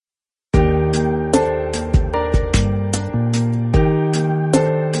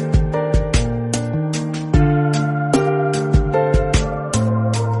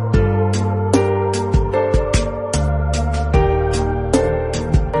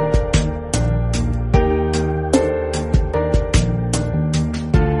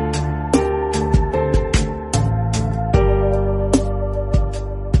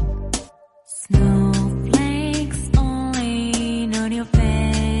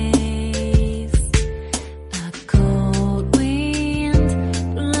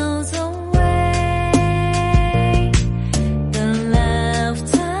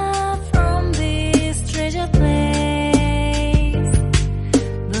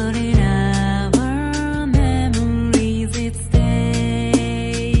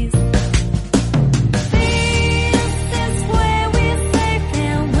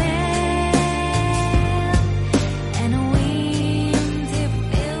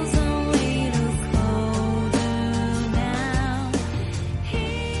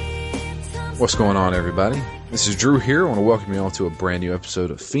What's going on, everybody? This is Drew here. I want to welcome you all to a brand new episode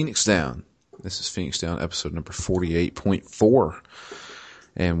of Phoenix Down. This is Phoenix Down episode number 48.4.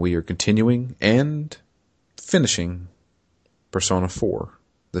 And we are continuing and finishing Persona 4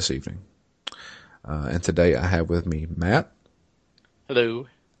 this evening. And today I have with me Matt. Hello.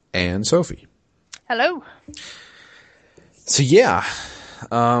 And Sophie. Hello. So yeah,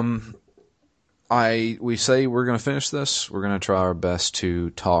 we say we're going to finish this. We're going to try our best to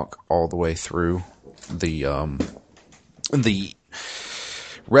talk all the way through the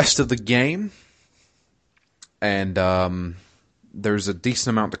rest of the game. And there's a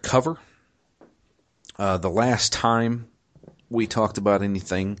decent amount to cover. The last time we talked about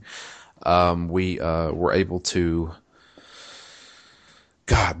anything, we were able to...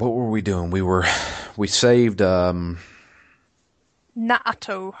 God, what were we doing? We saved...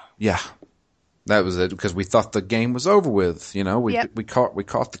 Naoto. Yeah. That was it, because we thought the game was over with. You know, we caught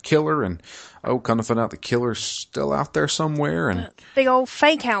the killer, and kind of found out the killer's still out there somewhere. And big old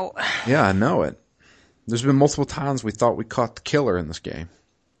fake out. Yeah, I know it. There's been multiple times we thought we caught the killer in this game.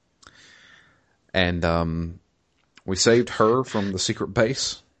 And we saved her from the secret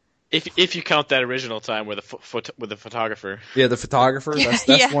base. If you count that original time with the photographer. Yeah, the photographer.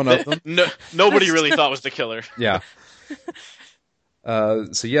 That's one of them. Nobody really thought was the killer. Yeah.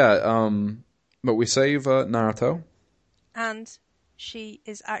 But we save Naruto. And she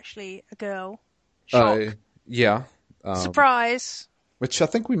is actually a girl. Shock. Yeah. Surprise. Which I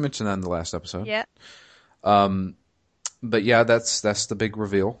think we mentioned that in the last episode. Yeah. But yeah, that's the big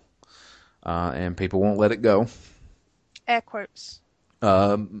reveal. And people won't let it go. Air quotes.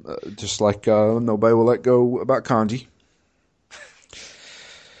 Just like nobody will let go about kanji.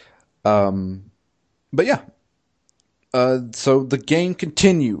 But yeah. So the game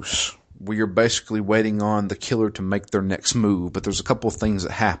continues. We are basically waiting on the killer to make their next move, but there's a couple of things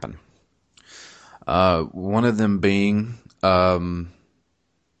that happen. One of them being, we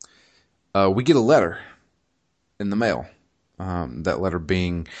get a letter in the mail. That letter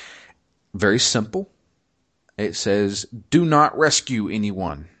being very simple. It says, "Do not rescue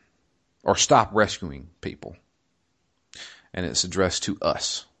anyone, or stop rescuing people." And it's addressed to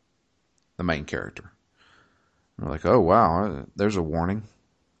us, the main character. We're like, oh wow, there's a warning.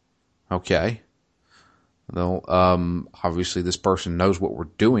 Okay. Well, obviously this person knows what we're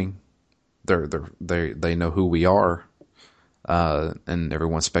doing. They know who we are. And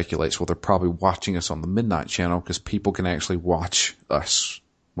everyone speculates, well, they're probably watching us on the Midnight Channel, because people can actually watch us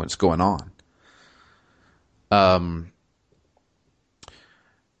when it's going on.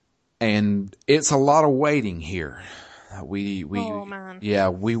 And it's a lot of waiting here. Oh man. Yeah,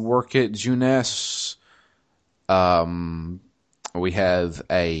 we work at Junes. We have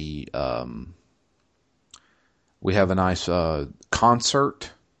a nice concert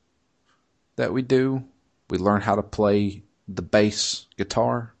that we do. We learn how to play the bass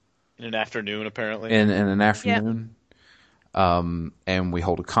guitar in an afternoon, apparently. In an afternoon. Yep. And we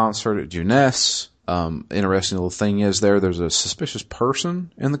hold a concert at Junes. Interesting little thing is there's a suspicious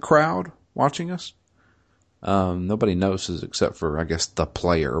person in the crowd watching us. Nobody notices except for, I guess, the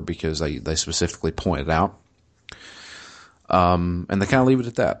player, because they specifically pointed out. And they kind of leave it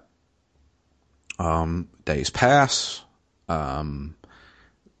at that. Days pass.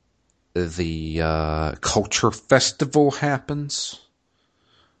 The culture festival happens,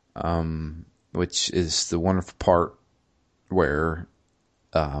 which is the wonderful part where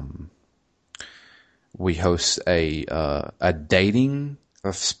we host a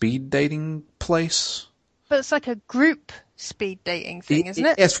speed dating place. But it's like a group speed dating thing, isn't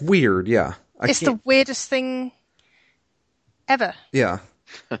it? It's weird, yeah. It's the weirdest thing ever. Yeah.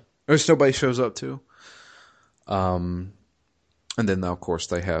 There's nobody shows up too. And then, of course,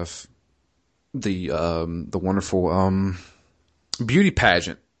 they have the wonderful beauty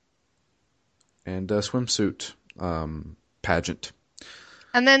pageant and swimsuit pageant.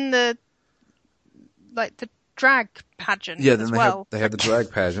 And then the drag pageant. Yeah, then as they have the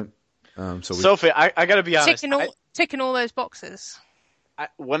drag pageant. Sophie, I gotta be honest. Ticking all those boxes.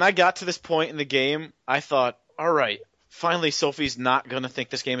 When I got to this point in the game, I thought, all right, finally Sophie's not gonna think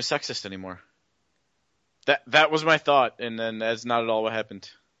this game is sexist anymore. That was my thought, and then that's not at all what happened.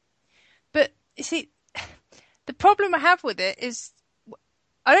 But, you see, the problem I have with it is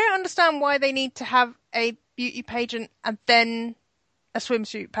I don't understand why they need to have a beauty pageant and then a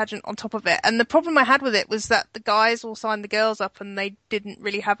swimsuit pageant on top of it. And the problem I had with it was that the guys all signed the girls up and they didn't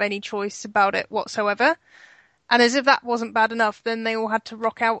really have any choice about it whatsoever. And as if that wasn't bad enough, then they all had to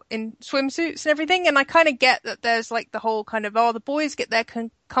rock out in swimsuits and everything. And I kind of get that there's like the whole kind of, the boys get their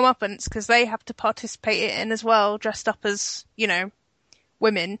comeuppance because they have to participate in as well, dressed up as,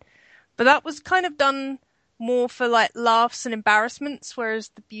 women. But that was kind of done more for like laughs and embarrassments, whereas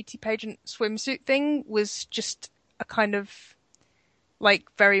the beauty pageant swimsuit thing was just a kind of like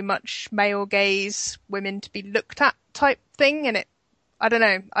very much male gaze, women to be looked at type thing, and I don't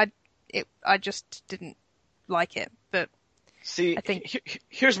know, I just didn't like it. But see, I think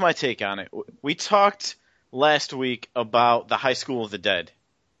here's my take on it. We talked last week about the High School of the Dead.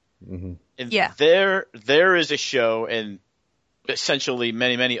 Mm-hmm. And yeah, there is a show, and essentially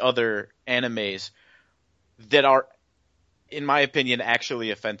many other animes that are, in my opinion,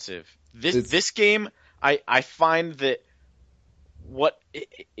 actually offensive. This game, I find that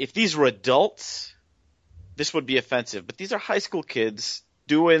if these were adults, this would be offensive. But these are high school kids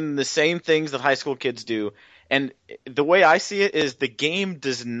doing the same things that high school kids do. And the way I see it is the game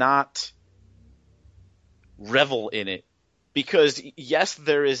does not revel in it. Because, yes,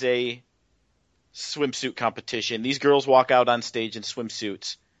 there is a swimsuit competition. These girls walk out on stage in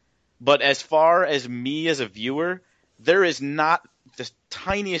swimsuits. But as far as me as a viewer, there is not the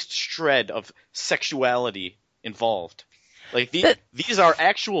tiniest shred of sexuality involved. Like these are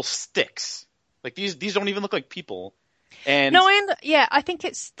actual sticks. Like these don't even look like people. And no, I think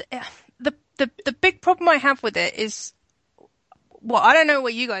it's the big problem I have with it is, well, I don't know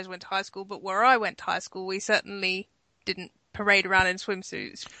where you guys went to high school, but where I went to high school, we certainly didn't parade around in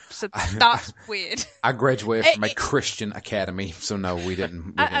swimsuits, so that's weird. I graduated from a Christian academy, so no, we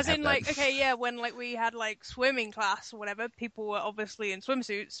didn't. As in, have like, that. okay, yeah, when like we had like swimming class or whatever, people were obviously in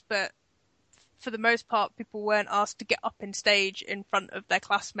swimsuits, but for the most part, people weren't asked to get up in stage in front of their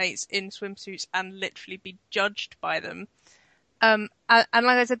classmates in swimsuits and literally be judged by them. And like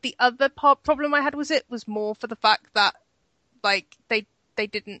I said, the other problem I had was more for the fact that like they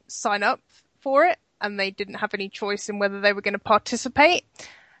didn't sign up for it and they didn't have any choice in whether they were going to participate.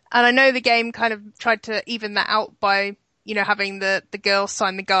 And I know the game kind of tried to even that out by, you know, having the girls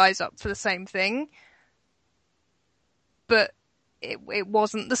sign the guys up for the same thing, but it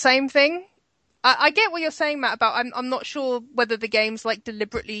wasn't the same thing. I get what you're saying, Matt, about I'm not sure whether the game's like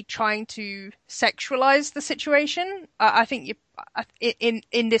deliberately trying to sexualize the situation. I think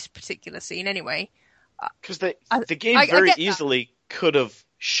in this particular scene anyway. Because the game very easily could have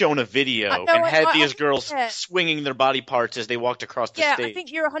shown a video and had these girls swinging their body parts as they walked across the stage. Yeah, I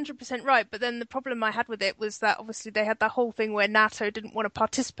think you're 100% right, but then the problem I had with it was that obviously they had that whole thing where Nato didn't want to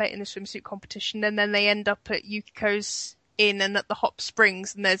participate in the swimsuit competition, and then they end up at Yukiko's Inn and at the hot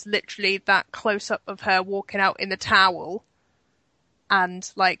springs, and there's literally that close-up of her walking out in the towel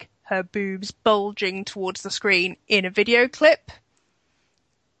and like her boobs bulging towards the screen in a video clip.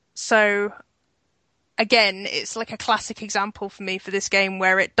 So again, it's like a classic example for me for this game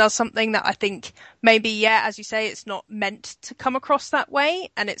where it does something that I think maybe, yeah, as you say, it's not meant to come across that way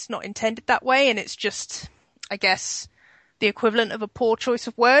and it's not intended that way, and it's just, I guess, the equivalent of a poor choice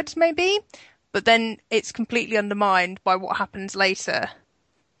of words maybe, but then it's completely undermined by what happens later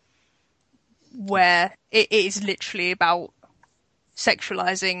where it is literally about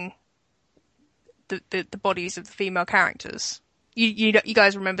sexualizing the bodies of the female characters. You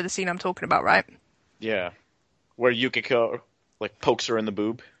guys remember the scene I'm talking about, right? Yeah, where Yukiko like pokes her in the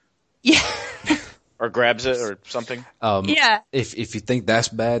boob. Yeah, or grabs it or something. Yeah. If you think that's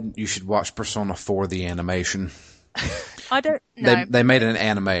bad, you should watch Persona 4: The Animation. I don't know. They made an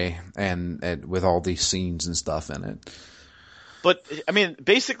anime and with all these scenes and stuff in it. But I mean,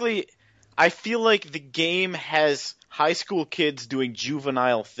 basically, I feel like the game has high school kids doing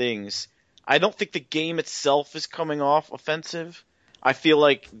juvenile things. I don't think the game itself is coming off offensive. I feel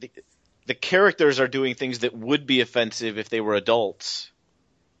like the characters are doing things that would be offensive if they were adults.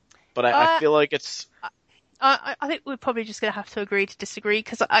 But I feel like it's... I think we're probably just going to have to agree to disagree,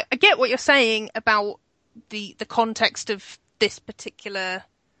 because I get what you're saying about the context of this particular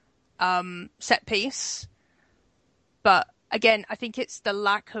set piece. But again, I think it's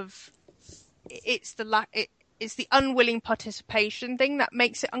the unwilling participation thing that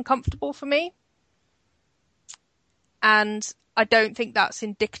makes it uncomfortable for me. And I don't think that's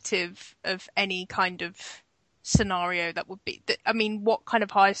indicative of any kind of scenario that would be. I mean, what kind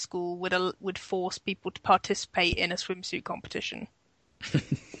of high school would force people to participate in a swimsuit competition?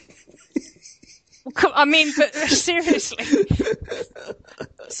 I mean, but seriously.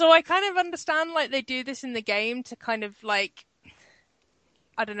 So I kind of understand, like, they do this in the game to kind of, like,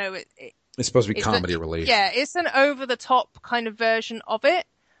 I don't know. It's supposed to be comedy relief. Yeah, it's an over-the-top kind of version of it,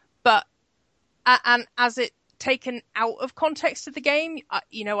 but and as it taken out of context of the game,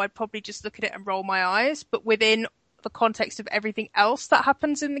 I'd probably just look at it and roll my eyes. But within the context of everything else that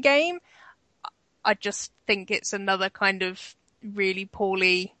happens in the game, I just think it's another kind of really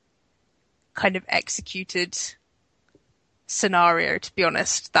poorly kind of executed scenario, to be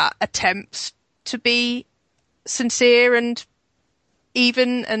honest, that attempts to be sincere and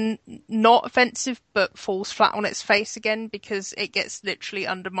even and not offensive, but falls flat on its face again because it gets literally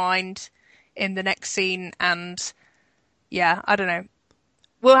undermined in the next scene. And yeah, I don't know.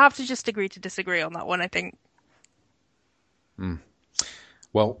 We'll have to just agree to disagree on that one, I think.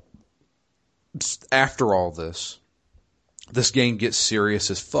 Well, after all this game gets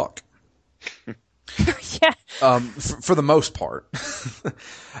serious as fuck. Yeah. For the most part.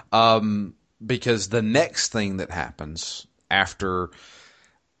 Because the next thing that happens after,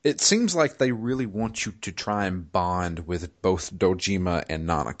 it seems like they really want you to try and bond with both Dojima and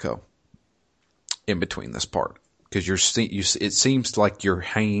Nanako in between this part. Because it seems like you're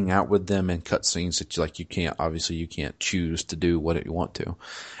hanging out with them in cutscenes that you can't choose to do what you want to.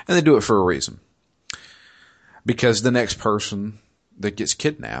 And they do it for a reason. Because the next person that gets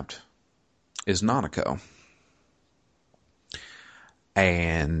kidnapped is Nanako.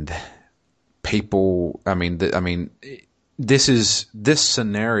 And people, this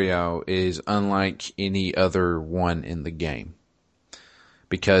scenario is unlike any other one in the game.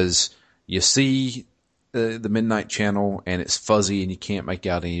 Because you see the Midnight Channel and it's fuzzy and you can't make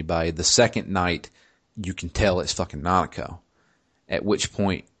out anybody. The second night, you can tell it's fucking Nanako. At which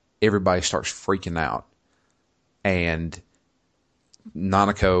point, everybody starts freaking out. And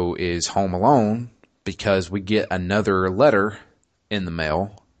Nanako is home alone because we get another letter in the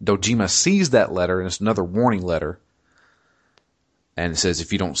mail. Dojima sees that letter and it's another warning letter. And it says,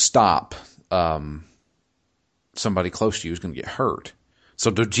 if you don't stop, somebody close to you is going to get hurt.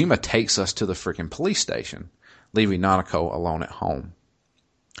 So Dojima takes us to the freaking police station, leaving Nanako alone at home.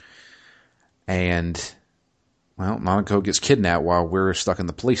 And, well, Nanako gets kidnapped while we're stuck in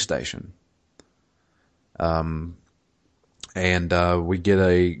the police station. And we get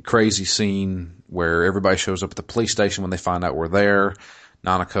a crazy scene where everybody shows up at the police station when they find out we're there.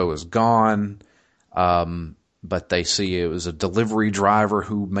 Nanako is gone. But they see it was a delivery driver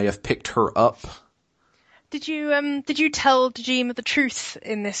who may have picked her up. Did you tell Dojima the truth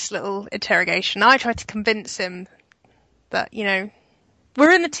in this little interrogation? I tried to convince him that,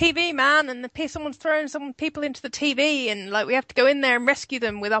 we're in the TV, man, and someone's throwing some people into the TV, and we have to go in there and rescue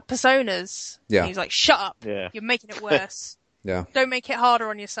them with our personas. Yeah. And he's like, shut up. Yeah. You're making it worse. Yeah. Don't make it harder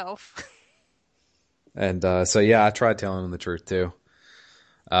on yourself. And I tried telling him the truth too.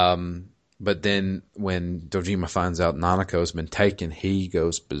 But then when Dojima finds out Nanako's been taken, he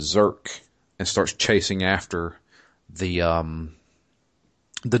goes berserk and starts chasing after the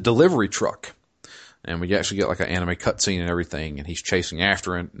delivery truck. And we actually get an anime cutscene and everything, and he's chasing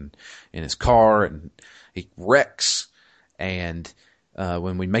after it in his car, and he wrecks. And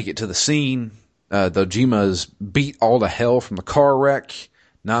when we make it to the scene, Dojima's beat all to hell from the car wreck.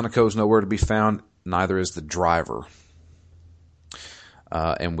 Nanako's nowhere to be found, neither is the driver.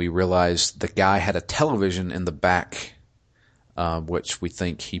 And we realize the guy had a television in the back, which we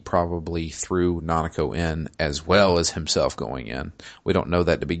think he probably threw Nanako in as well as himself going in. We don't know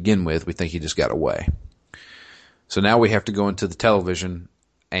that to begin with. We think he just got away. So now we have to go into the television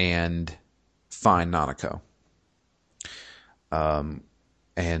and find Nanako.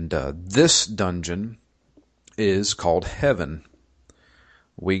 This dungeon is called Heaven.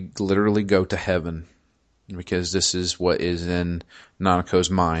 We literally go to heaven because this is what is in Nanako's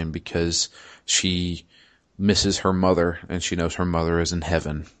mind, because she misses her mother and she knows her mother is in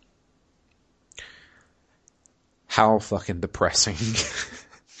heaven. How fucking depressing.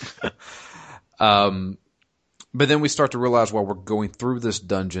 But then we start to realize while we're going through this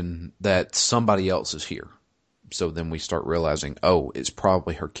dungeon that somebody else is here. So then we start realizing, oh, it's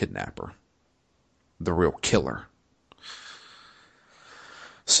probably her kidnapper, the real killer.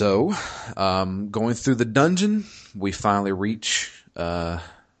 So, going through the dungeon, we finally reach the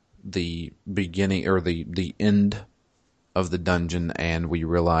beginning or the end of the dungeon, and we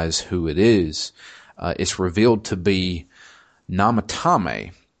realize who it is. It's revealed to be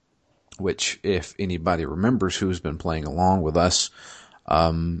Namatame, which, if anybody remembers who's been playing along with us,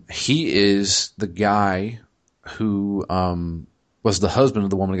 he is the guy who was the husband of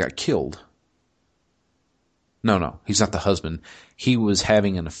the woman who got killed. No, he's not the husband. He was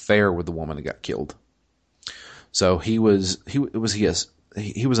having an affair with the woman who got killed. So he was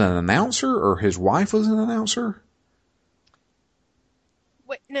an announcer, or his wife was an announcer?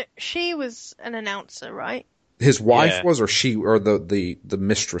 Wait, no, she was an announcer, right? His wife was, or she, or the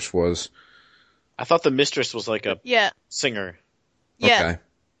mistress was? I thought the mistress was like a singer. Yeah. Okay.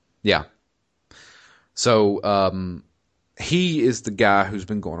 Yeah. So, he is the guy who's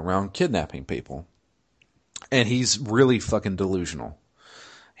been going around kidnapping people. And he's really fucking delusional.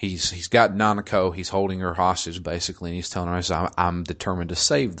 He's got Nanako. He's holding her hostage, basically, and he's telling her, I'm determined to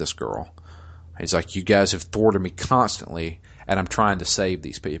save this girl. He's like, you guys have thwarted me constantly, and I'm trying to save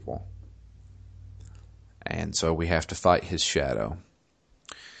these people. And so we have to fight his shadow.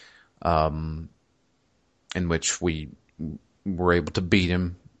 In which we were able to beat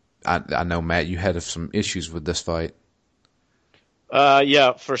him. I know, Matt, you had some issues with this fight.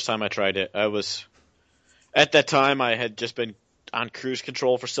 Yeah, first time I tried it. At that time, I had just been on cruise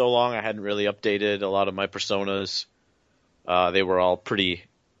control for so long, I hadn't really updated a lot of my personas. They were all pretty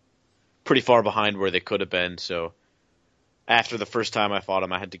far behind where they could have been, so after the first time I fought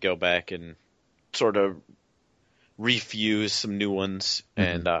them, I had to go back and sort of refuse some new ones,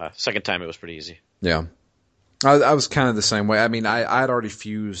 and second time it was pretty easy. Yeah. I was kind of the same way. I mean, I had already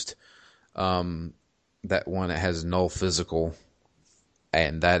fused that one that has null physical,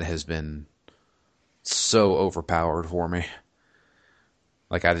 and that has been so overpowered for me.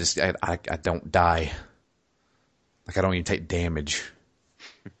 Like, I don't die. Like, I don't even take damage.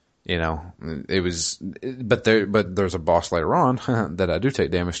 You know, but there's a boss later on that I do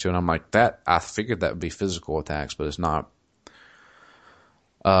take damage to, and I'm like, I figured that would be physical attacks, but it's not.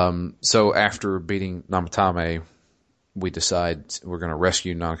 So after beating Namatame, we decide we're going to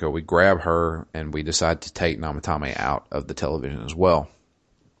rescue Nanako. We grab her, and we decide to take Namatame out of the television as well.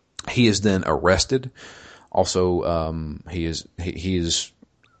 He is then arrested. Also, he is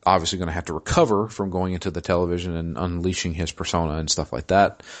obviously going to have to recover from going into the television and unleashing his persona and stuff like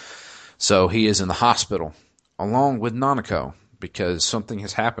that. So he is in the hospital along with Nanako because something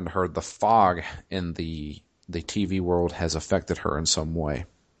has happened to her. The fog in the TV world has affected her in some way.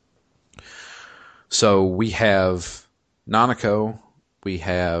 So we have Nanako, we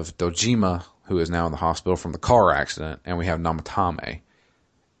have Dojima, who is now in the hospital from the car accident, and we have Namatame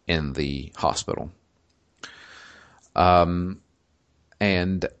in the hospital.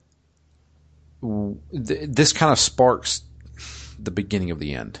 And this kind of sparks the beginning of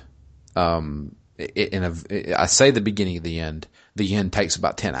the end. I say the beginning of the end. The end takes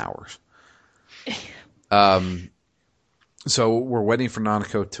about 10 hours. So we're waiting for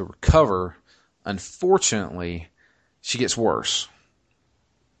Nanako to recover. Unfortunately, she gets worse.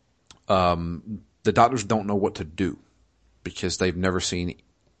 The doctors don't know what to do because they've never seen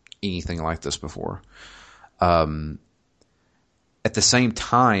anything like this before. At the same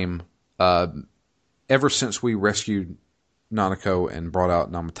time, ever since we rescued Nanako and brought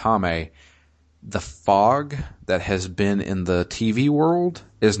out Namatame, the fog that has been in the TV world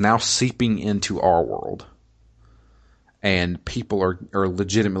is now seeping into our world. And people are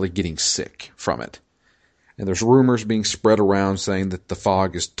legitimately getting sick from it. And there's rumors being spread around saying that the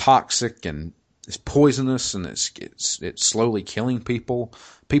fog is toxic and it's poisonous and it's slowly killing people.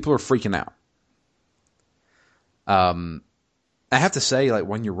 People are freaking out. I have to say, like,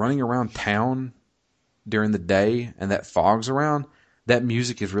 when you're running around town during the day and that fog's around, that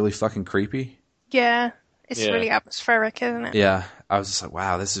music is really fucking creepy. Yeah. It's really atmospheric, isn't it? Yeah. I was just like,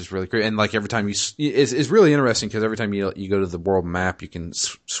 wow, this is really creepy. And like every time it's really interesting because every time you go to the world map, you can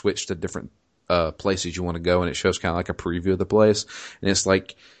switch to different places you want to go, and it shows kind of like a preview of the place. And it's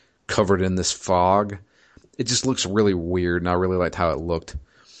like covered in this fog. It just looks really weird, and I really liked how it looked.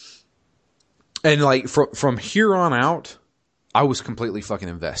 And like from here on out, I was completely fucking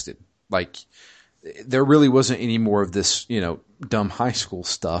invested. Like, there really wasn't any more of this, dumb high school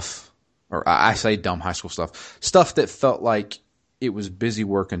stuff. Or I say dumb high school stuff. Stuff that felt like it was busy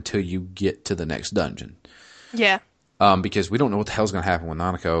work until you get to the next dungeon. Yeah. Because we don't know what the hell's going to happen with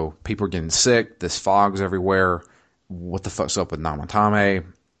Nanako. People are getting sick. This fog's everywhere. What the fuck's up with Namatame?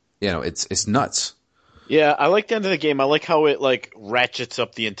 It's nuts. Yeah, I like the end of the game. I like how it, like, ratchets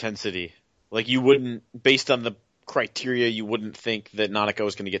up the intensity. Like, you wouldn't, based on the criteria, you wouldn't think that Nanako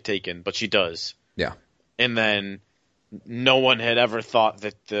was going to get taken, but she does. Yeah. And then no one had ever thought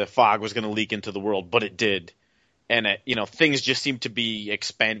that the fog was going to leak into the world, but it did. And things just seem to be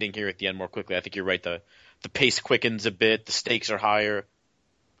expanding here at the end more quickly. I think you're right. The pace quickens a bit. The stakes are higher.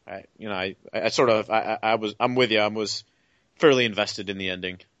 I'm with you. I was fairly invested in the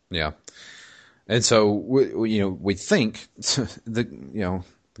ending. Yeah. And so we think the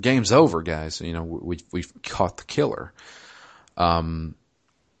game's over, guys. We've caught the killer.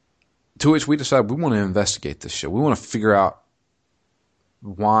 To which we decide we want to investigate this shit. We want to figure out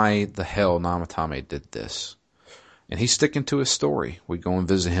why the hell Namatame did this. And he's sticking to his story. We go and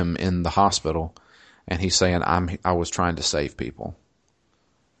visit him in the hospital, and he's saying, I was trying to save people.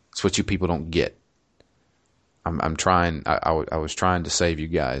 It's what you people don't get. I was trying to save you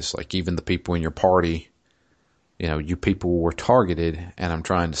guys. Like, even the people in your party, you people were targeted, and I'm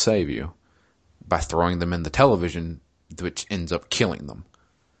trying to save you by throwing them in the television, which ends up killing them.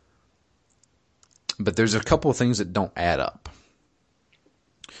 But there's a couple of things that don't add up.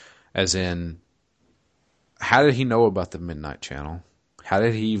 As in, how did he know about the Midnight Channel? How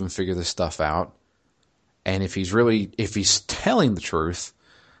did he even figure this stuff out? And if he's telling the truth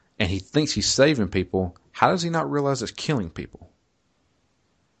and he thinks he's saving people, how does he not realize it's killing people?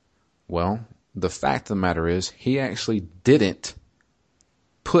 Well, the fact of the matter is he actually didn't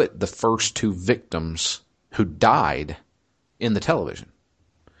put the first 2 victims who died in the television.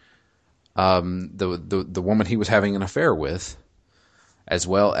 The woman he was having an affair with, as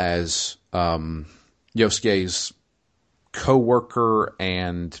well as Yosuke's co-worker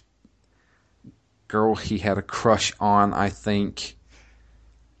and girl he had a crush on, I think.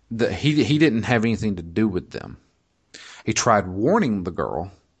 He didn't have anything to do with them. He tried warning the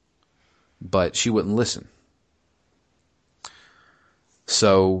girl, but she wouldn't listen.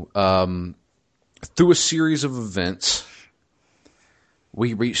 So, through a series of events,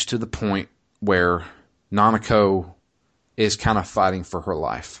 we reached to the point where Nanako is kind of fighting for her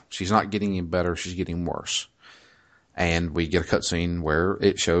life. She's not getting any better, she's getting worse. And we get a cutscene where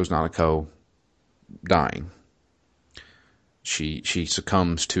it shows Nanako dying. She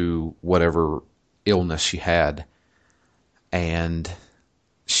succumbs to whatever illness she had, and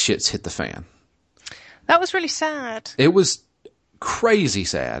shit's hit the fan. That was really sad. It was crazy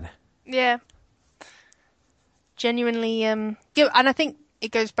sad. Yeah. Genuinely, yeah, and I think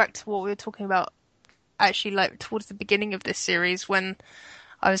it goes back to what we were talking about actually, like, towards the beginning of this series, when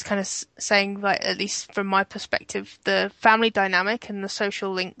I was kind of saying, like, at least from my perspective, the family dynamic and the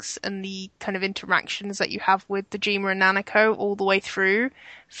social links and the kind of interactions that you have with Dojima and Nanako all the way through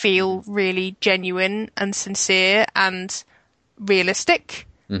feel really genuine and sincere and realistic.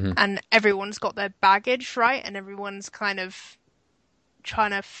 Mm-hmm. And everyone's got their baggage, right? And everyone's kind of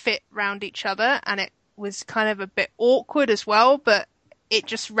trying to fit round each other, and it was kind of a bit awkward as well, but it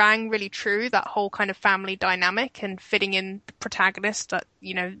just rang really true, that whole kind of family dynamic and fitting in the protagonist, that,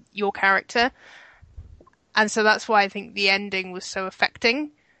 you know, your character. And so that's why I think the ending was so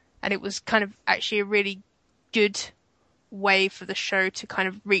affecting, and it was kind of actually a really good way for the show to kind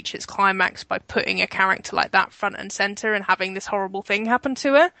of reach its climax by putting a character like that front and center and having this horrible thing happen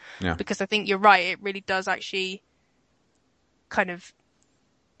to her. Yeah. Because I think you're right, it really does actually kind of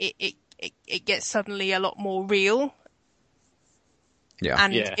it gets suddenly a lot more real. Yeah.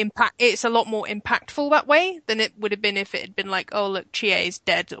 And it's a lot more impactful that way than it would have been if it had been like, oh look, Chie is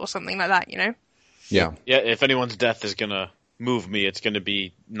dead or something like that, you know? Yeah. Yeah, if anyone's death is gonna move me, it's gonna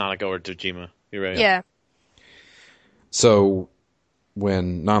be Nanako or Dojima. You're right. Yeah. So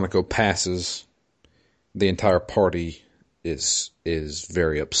when Nanako passes, the entire party is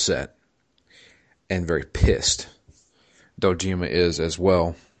very upset and very pissed. Dojima is as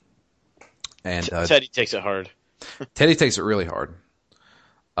well. And Teddy takes it hard. Teddy takes it really hard.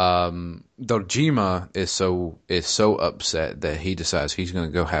 Dojima is so upset that he decides he's going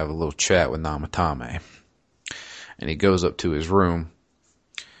to go have a little chat with Namatame, and he goes up to his room.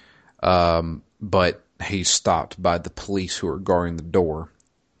 But he's stopped by the police who are guarding the door.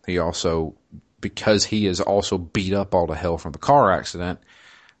 He also, because he is also beat up all to hell from the car accident,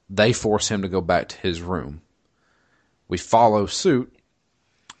 they force him to go back to his room. We follow suit,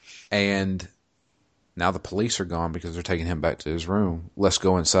 and now the police are gone because they're taking him back to his room. Let's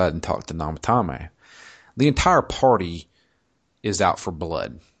go inside and talk to Namatame. The entire party is out for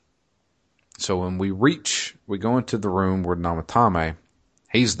blood. So when we go into the room where Namatame,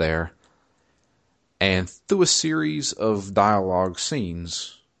 he's there, and through a series of dialogue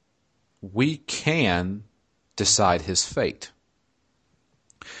scenes, we can decide his fate.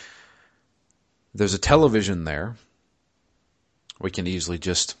 There's a television there. We can easily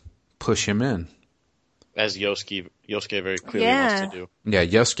just push him in. As Yosuke very clearly wants to do. Yeah,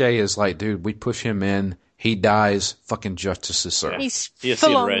 Yosuke is like, dude, we push him in, he dies, fucking justice is served. He's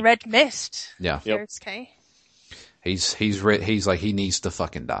full on red mist. Yeah. Yosuke. He's like, he needs to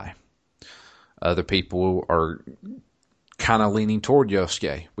fucking die. Other people are kind of leaning toward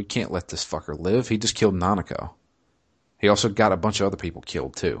Yosuke. We can't let this fucker live. He just killed Nanako. He also got a bunch of other people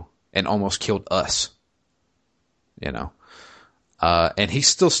killed too, and almost killed us. You know? And he's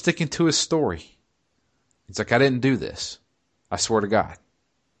still sticking to his story. He's like, I didn't do this. I swear to God.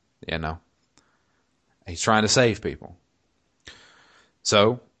 You know? He's trying to save people.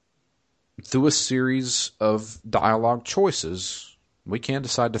 So, through a series of dialogue choices, we can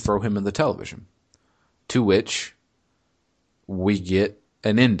decide to throw him in the television. To which we get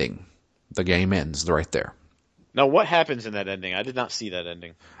an ending. The game ends right there. Now, what happens in that ending? I did not see that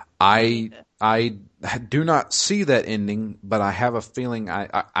ending. I do not see that ending, but I have a feeling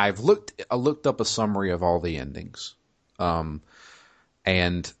I've looked up a summary of all the endings.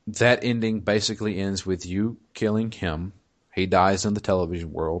 And that ending basically ends with you killing him. He dies in the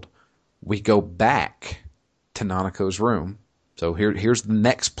television world. We go back to Nanako's room. So here's the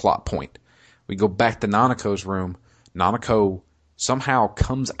next plot point. We go back to Nanako's room. Nanako somehow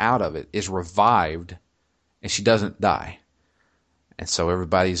comes out of it, is revived, and she doesn't die. And so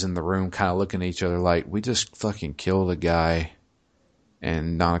everybody's in the room kind of looking at each other like, we just fucking killed a guy,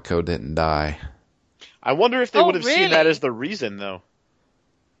 and Nanako didn't die. I wonder if they would have really? seen that as the reason, though.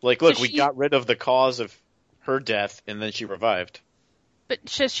 Like, look, So we got rid of the cause of her death, and then she revived. But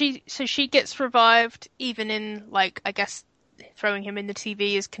so she gets revived even in, like, I guess throwing him in the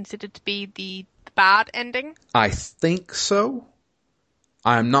TV is considered to be the bad ending? I think so.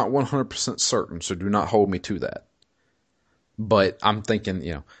 I'm not 100% certain, so do not hold me to that. But I'm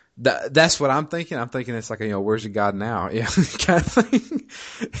thinking, that's what I'm thinking. I'm thinking it's like, where's your God now? Yeah, kind of thing.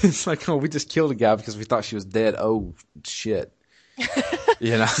 It's like, we just killed a guy because we thought she was dead. Oh, shit.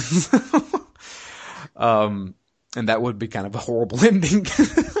 And that would be kind of a horrible ending.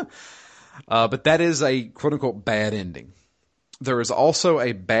 But that is a quote-unquote bad ending. There is also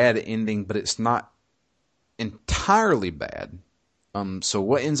a bad ending, but it's not entirely bad. So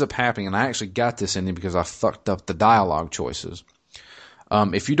what ends up happening, and I actually got this ending because I fucked up the dialogue choices.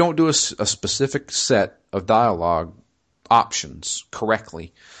 If you don't do a specific set of dialogue options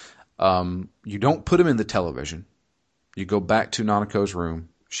correctly, you don't put them in the television. You go back to Nanako's room.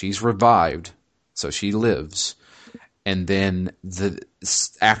 She's revived, so she lives. And then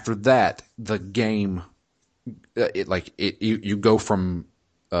after that, the game, you go from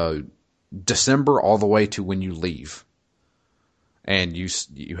December all the way to when you leave. And you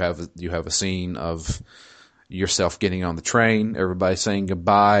have a scene of yourself getting on the train, everybody saying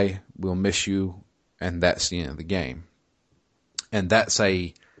goodbye, we'll miss you, and that's the end of the game. And that's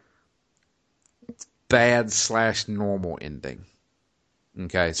a bad/normal ending.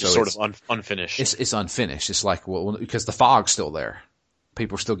 Okay, so just sort of unfinished. It's unfinished. It's like, well, because the fog's still there.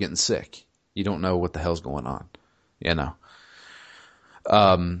 People are still getting sick. You don't know what the hell's going on.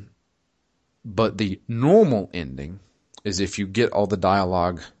 But the normal ending is if you get all the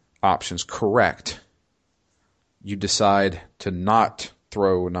dialogue options correct, you decide to not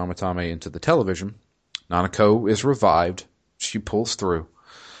throw Namatame into the television. Nanako is revived. She pulls through.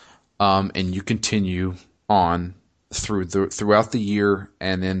 And you continue on throughout the year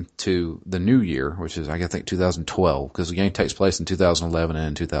and into the new year, which is, I think, 2012, because the game takes place in 2011 and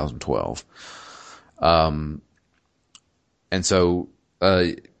in 2012. And so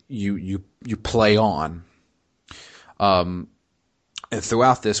you play on. And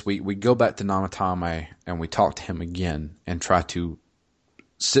throughout this, we go back to Namatame and we talk to him again and try to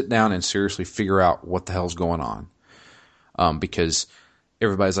sit down and seriously figure out what the hell's going on. Because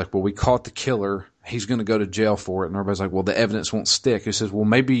everybody's like, well, we caught the killer. He's going to go to jail for it. And everybody's like, well, the evidence won't stick. He says, well,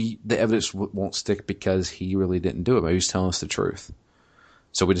 maybe the evidence won't stick because he really didn't do it. Maybe he's telling us the truth.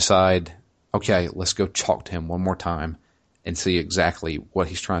 So we decide, okay, let's go talk to him one more time and see exactly what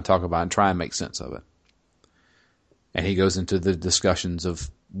he's trying to talk about and try and make sense of it. And he goes into the discussions of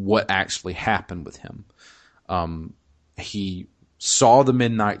what actually happened with him. He saw the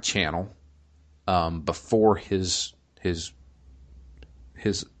Midnight Channel before the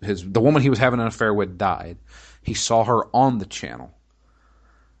woman he was having an affair with died. He saw her on the channel.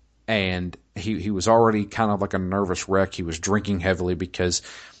 And he was already kind of like a nervous wreck. He was drinking heavily because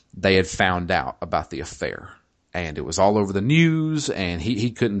they had found out about the affair. And it was all over the news, and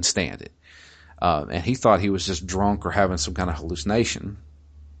he couldn't stand it. And he thought he was just drunk or having some kind of hallucination.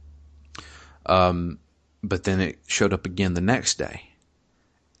 But then it showed up again the next day.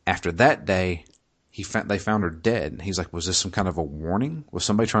 After that day, they found her dead. And he's like, was this some kind of a warning? Was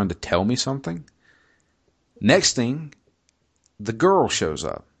somebody trying to tell me something? Next thing, the girl shows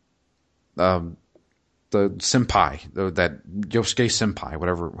up. The senpai, that Yosuke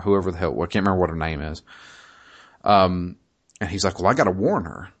senpai, whoever the hell, I can't remember what her name is. And he's like, well, I got to warn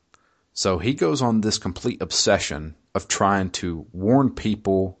her. So he goes on this complete obsession of trying to warn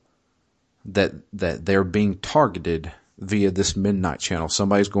people that they're being targeted via this Midnight Channel.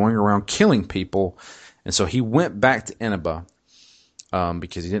 Somebody's going around killing people. And so he went back to Inaba,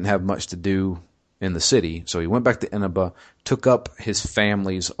 because he didn't have much to do in the city. So he went back to Inaba, took up his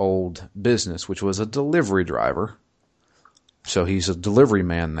family's old business, which was a delivery driver. So he's a delivery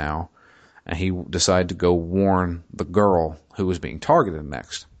man now. And he decided to go warn the girl who was being targeted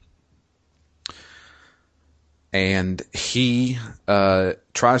next. And he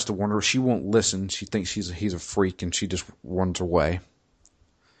tries to warn her. She won't listen. She thinks he's a freak, and she just runs away.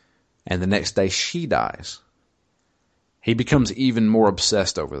 And the next day, she dies. He becomes even more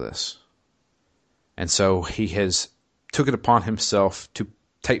obsessed over this. And so he has took it upon himself to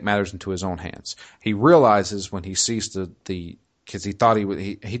take matters into his own hands. He realizes when he sees because he thought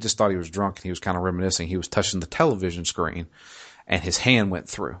he just thought he was drunk and he was kind of reminiscing. He was touching the television screen and his hand went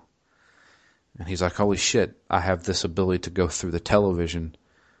through. And he's like, holy shit, I have this ability to go through the television.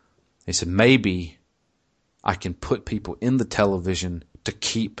 He said, maybe I can put people in the television to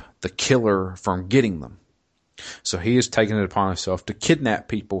keep the killer from getting them. So he is taking it upon himself to kidnap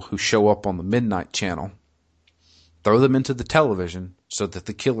people who show up on the Midnight Channel, throw them into the television so that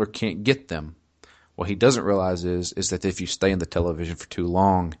the killer can't get them. What he doesn't realize is that if you stay in the television for too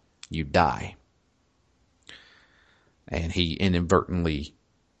long, you die. And he inadvertently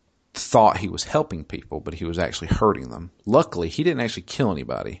thought he was helping people, but he was actually hurting them. Luckily, he didn't actually kill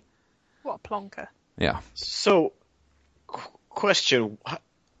anybody. What a plonker. Yeah. So, question: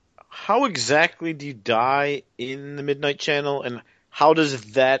 how exactly do you die in the Midnight Channel, and how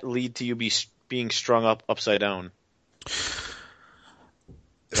does that lead to you being strung up upside down?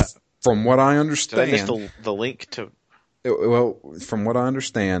 From what I Did I understand, miss the link to? well, from what I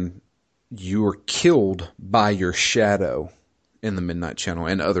understand, you are killed by your shadow in the Midnight Channel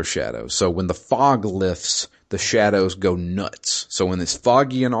and other shadows. So when the fog lifts, the shadows go nuts. So when it's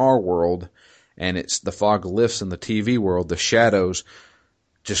foggy in our world and the fog lifts in the TV world, the shadows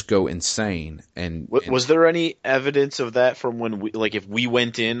just go insane. And Was there any evidence of that from when if we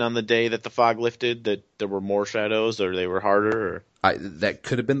went in on the day that the fog lifted, that there were more shadows or they were harder? Or? That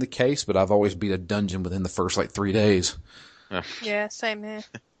could have been the case, but I've always beat a dungeon within the first 3 days. Yeah, same here.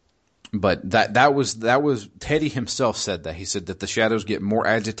 But that was Teddy himself said that. He said that the shadows get more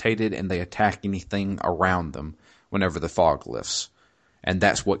agitated and they attack anything around them whenever the fog lifts. And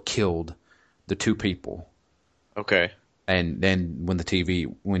that's what killed the two people. Okay. And then when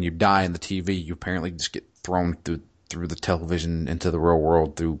you die in the TV, you apparently just get thrown through the television into the real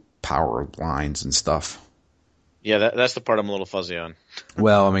world through power lines and stuff. Yeah, that's the part I'm a little fuzzy on.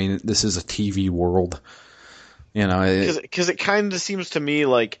 Well, I mean, this is a TV world. You know, because it kind of seems to me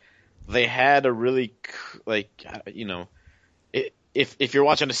like they had a really if you're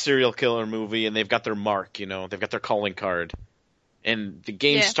watching a serial killer movie and they've got their mark, they've got their calling card, and the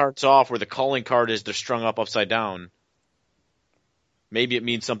game starts off where the calling card is they're strung up upside down. Maybe it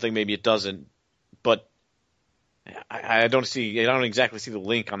means something, maybe it doesn't, but I don't exactly see the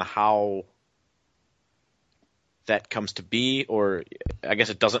link on how that comes to be, or I guess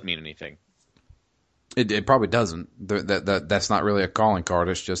it doesn't mean anything. It probably doesn't. That's not really a calling card.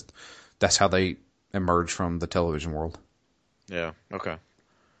 It's just that's how they emerge from the television world. Yeah. Okay.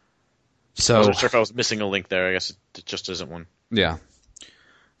 So I wasn't sure if I was missing a link there. I guess it just isn't one. Yeah.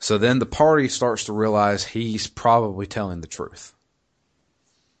 So then the party starts to realize he's probably telling the truth.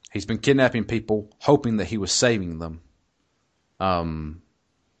 He's been kidnapping people, hoping that he was saving them.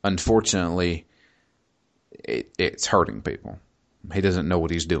 Unfortunately, it's hurting people. He doesn't know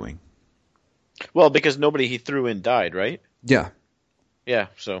what he's doing. Well, because nobody he threw in died, right? Yeah. Yeah,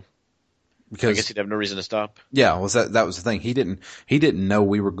 so because I guess he'd have no reason to stop. Yeah, well, that was the thing. He didn't know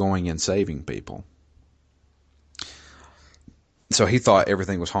we were going and saving people. So he thought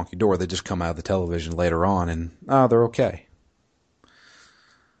everything was honky-dory. They just come out of the television later on and, they're okay.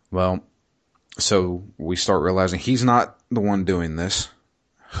 Well, so we start realizing he's not the one doing this.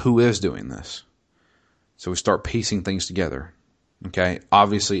 Who is doing this? So we start piecing things together. Okay?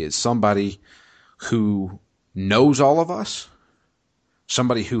 Obviously, it's somebody who knows all of us.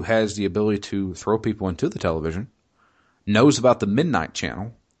 Somebody who has the ability to throw people into the television. Knows about the Midnight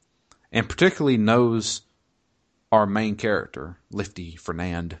Channel. And particularly knows our main character, Lifty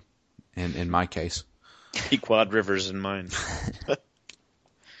Fernand, in my case. Pequod Rivers in mine.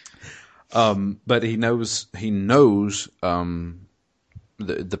 But he knows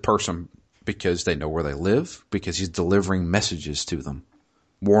the person because they know where they live, because he's delivering messages to them,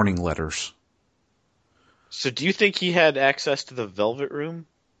 warning letters. So do you think he had access to the Velvet Room?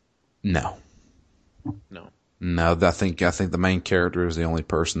 No. No, I think the main character is the only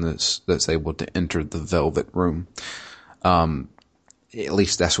person that's able to enter the Velvet Room. At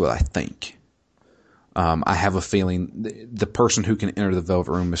least that's what I think. I have a feeling the person who can enter the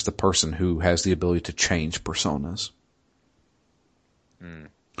Velvet Room is the person who has the ability to change personas.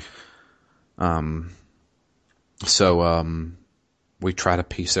 So we try to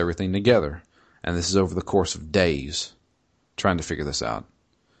piece everything together. And this is over the course of days trying to figure this out.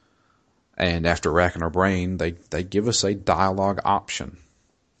 And after racking our brain, they give us a dialogue option.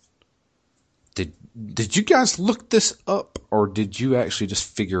 Did you guys look this up, or did you actually just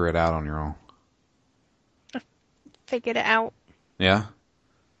figure it out on your own? Figured it out. Yeah?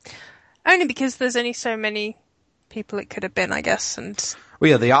 Only because there's only so many people it could have been, I guess. And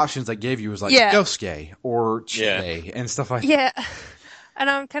Well, yeah, the options they gave you was like Yeah. Yosuke or Chie and stuff like that. yeah, and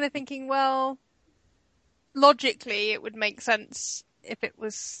I'm kind of thinking, well, logically, it would make sense if it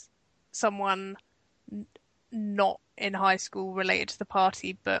was someone not in high school related to the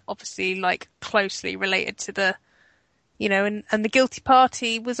party, but obviously like closely related to the, and the guilty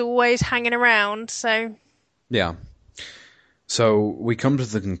party was always hanging around. So Yeah. So we come to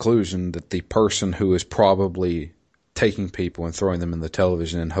the conclusion that the person who is probably taking people and throwing them in the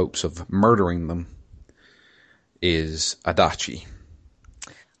television in hopes of murdering them is Adachi.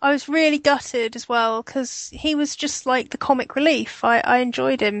 I was really gutted as well because he was just like the comic relief. I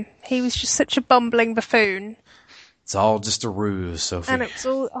enjoyed him. He was just such a bumbling buffoon. It's all just a ruse, Sophie. And it was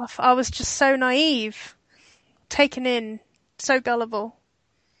all, I was just so naive, taken in, so gullible.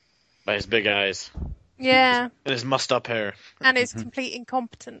 By his big eyes. Yeah. And his mussed up hair. And his complete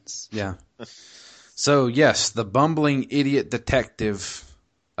incompetence. Yeah. So, yes, the bumbling idiot detective,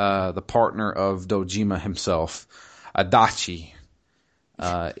 the partner of Dojima himself, Adachi,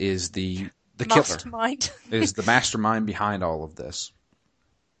 is the killer. Mastermind. Is the mastermind behind all of this.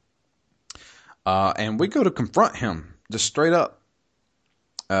 And we go to confront him, just straight up.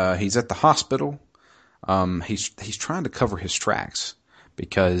 He's at the hospital. He's trying to cover his tracks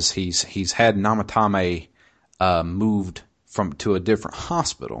because he's had Namatame moved to a different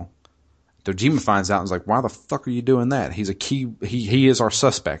hospital. Dojima finds out and is like, "Why the fuck are you doing that?" He's a key. He is our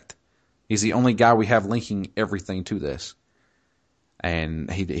suspect. He's the only guy we have linking everything to this.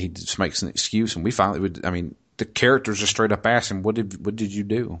 And he just makes an excuse, and we finally the characters just straight up ask him, "What did you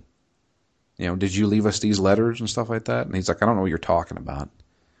do? Did you leave us these letters and stuff like that?" And he's like, "I don't know what you're talking about."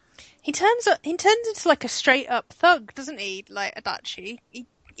 He turns into like a straight up thug, doesn't he? Like Adachi. He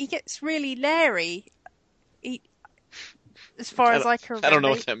gets really Larry. As far as I can remember. I don't know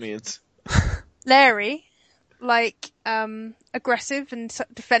what that means. Larry, like aggressive and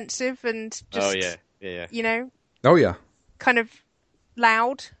defensive and just yeah. Oh yeah. Kind of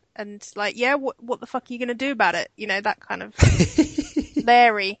loud and like, yeah, what the fuck are you gonna do about it? That kind of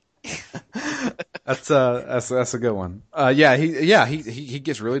Larry. That's a good one. He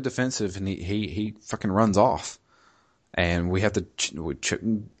gets really defensive and he fucking runs off, and we have to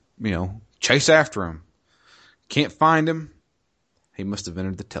chase after him. Can't find him. He must have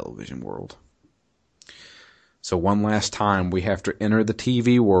entered the television world. So one last time we have to enter the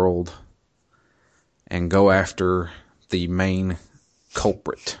TV world and go after the main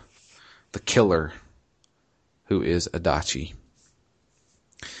culprit, the killer, who is Adachi.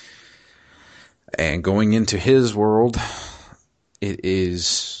 And going into his world, it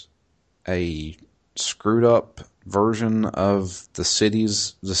is a screwed up version of the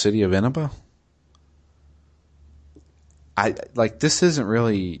city of Inaba. This isn't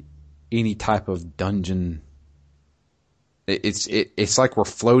really any type of dungeon. It's like we're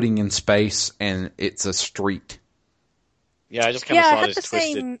floating in space and it's a street. Yeah, I just kind of saw it as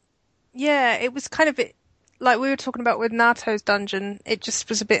twisted. Same. Yeah, it was kind of like we were talking about with Nato's dungeon. It just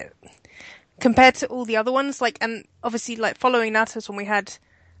was a bit compared to all the other ones. And obviously, following Nato's one, we had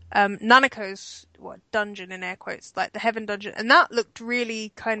Nanako's dungeon in air quotes, like the Heaven dungeon, and that looked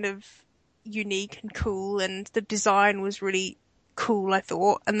really kind of unique and cool, and the design was really cool, I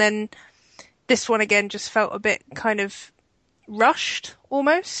thought. And then this one again just felt a bit kind of rushed,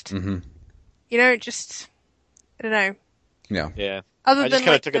 almost. Mm-hmm. Just I don't know. Yeah. Other I than just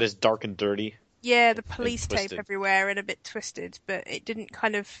kind of took it as dark and dirty. Yeah, the police tape twisted. everywhere and a bit twisted, but it didn't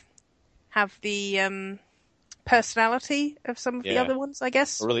kind of have the personality of some of the other ones, I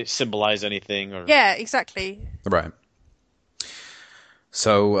guess. Or really symbolize anything. Or... Yeah, exactly. Right.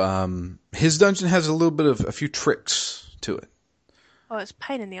 So his dungeon has a few tricks to it. Oh, it's a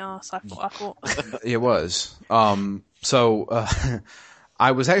pain in the arse, I thought. It was. I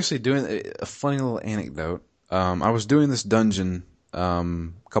was actually doing a funny little anecdote. I was doing this dungeon a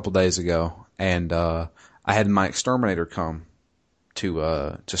couple days ago, and I had my exterminator come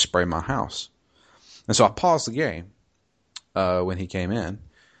to spray my house. And so I paused the game when he came in,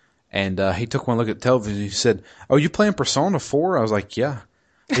 and he took one look at the television. He said, "Oh, you playing Persona 4?" I was like, "Yeah."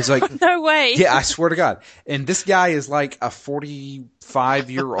 He's like, "No way." Yeah, I swear to God. And this guy is like a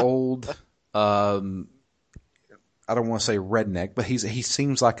 45-year-old, I don't want to say redneck, but he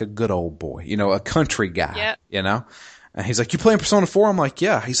seems like a good old boy, a country guy, And he's like, "You playing Persona 4?" I'm like,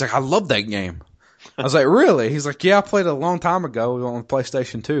 "Yeah." He's like, "I love that game." I was like, "Really?" He's like, "Yeah, I played it a long time ago on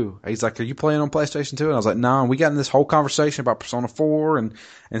PlayStation 2. He's like, "Are you playing on PlayStation 2? And I was like, "No." And we got in this whole conversation about Persona 4 and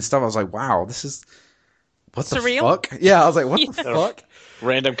stuff. I was like, "Wow, this is what surreal? The fuck?" Yeah, I was like, "What the fuck?"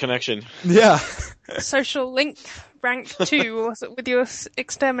 Random connection. Yeah. Social link rank 2 with your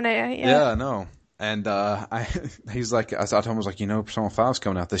exterminator. Yeah, no. And he's like, I told him, I was like, Persona 5's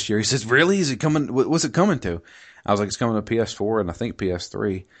coming out this year. He says, really? Is it coming? What's it coming to? I was like, it's coming to PS4 and I think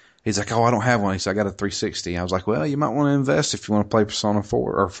PS3. He's like, oh, I don't have one. He said, I got a 360. I was like, well, you might want to invest if you want to play Persona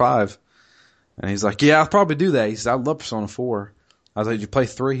 4 or 5. And he's like, yeah, I'll probably do that. He said, I love Persona 4. I was like, did you play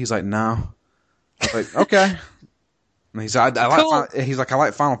 3? He's like, no. I was like, okay. And he said, he's like, I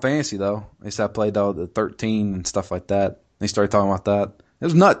like Final Fantasy though. He said, I played all the 13 and stuff like that. And he started talking about that. It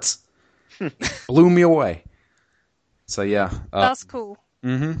was nuts. Blew me away. So yeah. That's cool.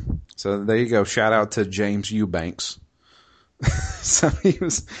 Mm-hmm. So there you go. Shout out to James Eubanks. So he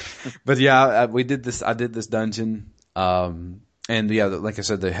was, but yeah, we did this. I did this dungeon, and yeah, like I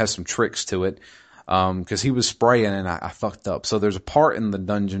said, it has some tricks to it. Because he was spraying and I fucked up. So there's a part in the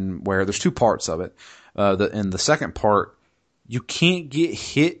dungeon where there's 2 parts of it. In the second part, you can't get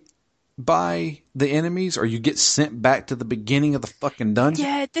hit by the enemies or you get sent back to the beginning of the fucking dungeon.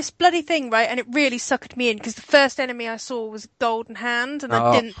 Yeah, this bloody thing, right? And it really suckered me in because the first enemy I saw was a golden hand and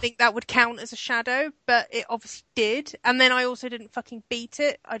I didn't think that would count as a shadow, but it obviously did. And then I also didn't fucking beat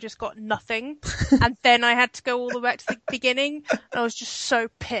it. I just got nothing. And then I had to go all the way back to the beginning and I was just so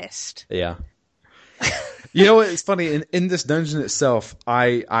pissed. Yeah. You know what? It's funny. In this dungeon itself,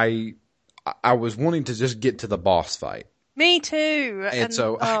 I was wanting to just get to the boss fight. Me too. And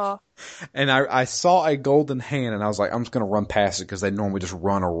so, I saw a golden hand, and I was like, I'm just going to run past it because they normally just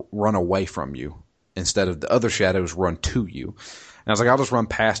run away from you instead of the other shadows run to you. And I was like, I'll just run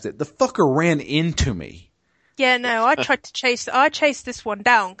past it. The fucker ran into me. Yeah, no, I tried to chased this one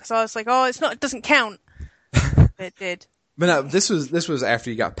down because I was like, oh, it doesn't count. But it did. But no, this was after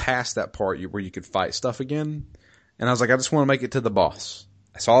you got past that part where you could fight stuff again, and I was like, I just want to make it to the boss.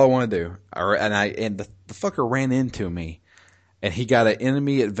 That's all I want to do. And the fucker ran into me, and he got an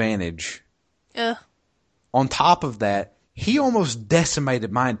enemy advantage. On top of that, he almost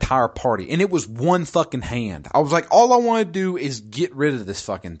decimated my entire party, and it was one fucking hand. I was like, all I want to do is get rid of this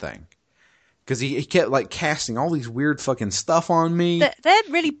fucking thing. Because he kept like casting all these weird fucking stuff on me. They're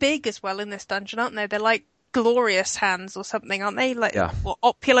really big as well in this dungeon, aren't they? They're like glorious hands or something, aren't they? Like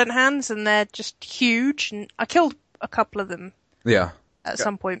opulent hands, and they're just huge. And I killed a couple of them. Yeah. At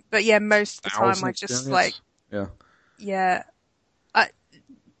some point, but yeah, most of the time I just like. Yeah.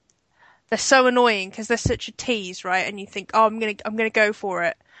 They're so annoying because they're such a tease, right? And you think, oh, I'm gonna go for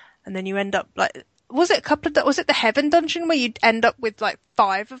it, and then you end up like. Was it the Heaven dungeon where you'd end up with like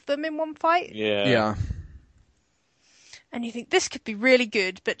 5 of them in one fight? Yeah. Yeah. And you think this could be really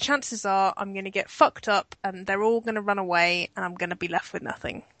good, but chances are I'm going to get fucked up and they're all going to run away and I'm going to be left with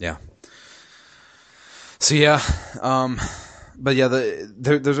nothing. Yeah. So yeah, but yeah,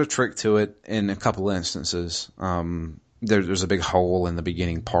 there's a trick to it in a couple instances. There's a big hole in the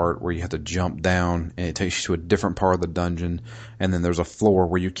beginning part where you have to jump down and it takes you to a different part of the dungeon. And then there's a floor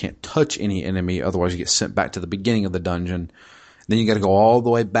where you can't touch any enemy. Otherwise you get sent back to the beginning of the dungeon. Then you got to go all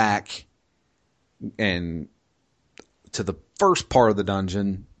the way back and to the first part of the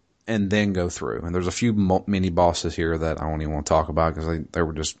dungeon and then go through. And there's a few mini bosses here that I don't even want to talk about because they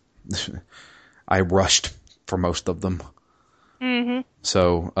were just, I rushed for most of them. Mm-hmm.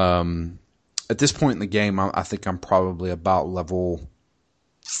 So, at this point in the game, I think I'm probably about level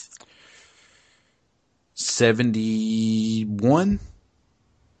 71.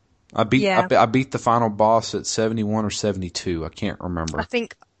 I beat the final boss at 71 or 72. I can't remember. I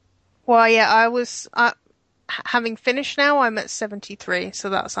think. Well, yeah, I was having finished now. I'm at 73,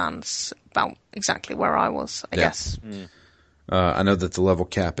 so that sounds about exactly where I was. I guess. I know that the level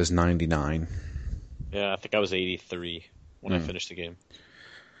cap is 99. Yeah, I think I was 83 when I finished the game.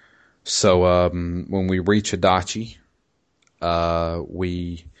 So when we reach Adachi,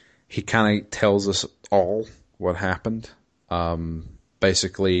 he kind of tells us all what happened.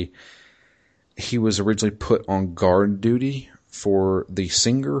 Basically, he was originally put on guard duty for the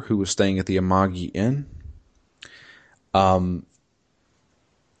singer who was staying at the Amagi Inn. I'm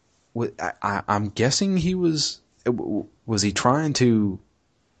guessing he was he trying to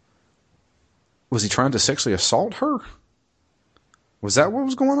sexually assault her? Was that what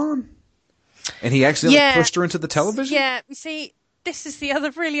was going on? And he accidentally pushed her into the television? Yeah, you see, this is the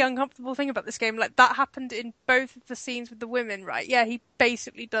other really uncomfortable thing about this game. Like, that happened in both of the scenes with the women, right? Yeah, he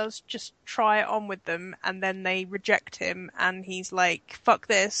basically does just try it on with them, and then they reject him, and he's like, fuck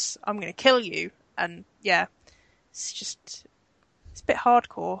this, I'm gonna kill you. And, yeah, it's a bit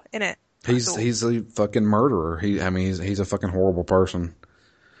hardcore, innit? He's a fucking murderer. He's a fucking horrible person.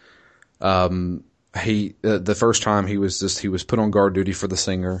 The first time he was put on guard duty for the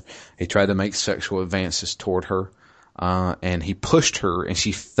singer. He tried to make sexual advances toward her, and he pushed her and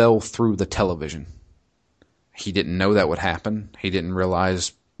she fell through the television. He didn't know that would happen. He didn't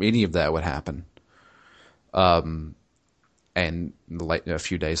realize any of that would happen. And a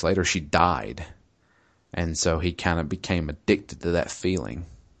few days later, she died. And so he kind of became addicted to that feeling.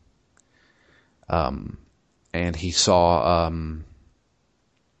 And he saw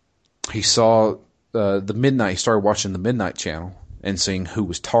the Midnight. He started watching the Midnight Channel and seeing who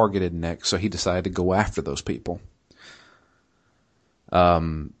was targeted next. So he decided to go after those people.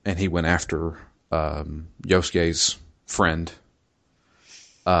 And he went after Yosuke's friend,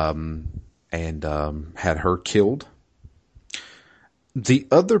 and had her killed. The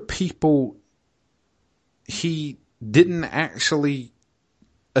other people, he didn't actually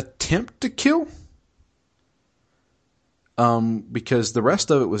attempt to kill, because the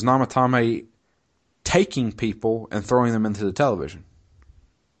rest of it was Namatame taking people and throwing them into the television,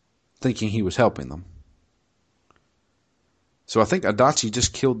 thinking he was helping them. So I think Adachi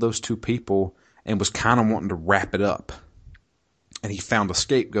just killed those two people and was kind of wanting to wrap it up. And he found a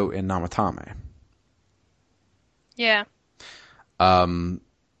scapegoat in Namatame. Yeah. But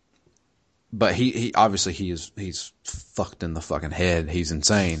he obviously he's fucked in the fucking head. He's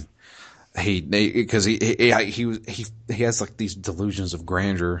insane. Because he has like these delusions of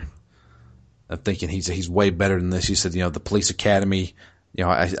grandeur of thinking he's way better than this. He said, the police academy,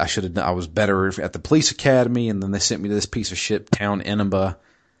 I should have, I was better at the police academy, and then they sent me to this piece of shit town, Enema,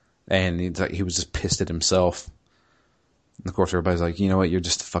 and he was just pissed at himself. And of course, everybody's like, you know what, you're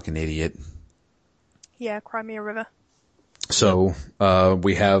just a fucking idiot. Yeah, Crimea River. So,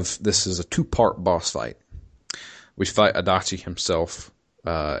 this is a 2-part boss fight. We fight Adachi himself,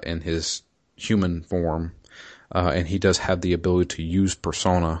 in his human form, and he does have the ability to use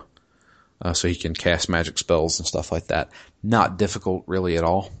persona, so he can cast magic spells and stuff like that. Not difficult really at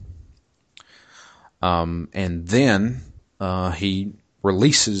all. And then, he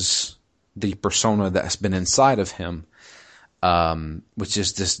releases the persona that's been inside of him, which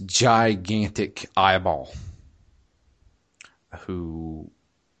is this gigantic eyeball, who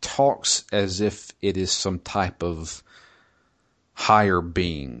talks as if it is some type of higher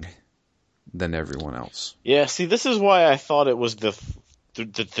being than everyone else. Yeah, see, this is why I thought it was the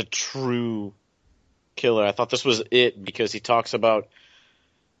true killer. I thought this was it, because he talks about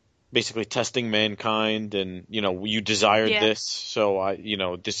basically testing mankind, and you desired this, so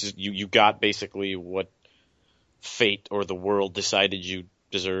this is you got basically what fate or the world decided you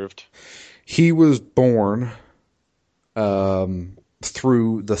deserved. He was born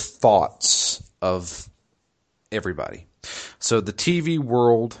through the thoughts of everybody. So the TV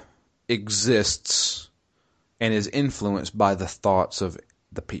world exists and is influenced by the thoughts of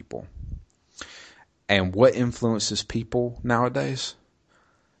the people. And what influences people nowadays?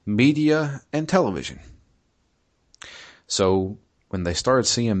 Media and television. So when they started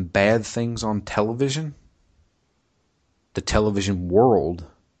seeing bad things on television, the television world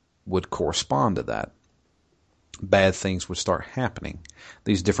would correspond to that. Bad things would start happening.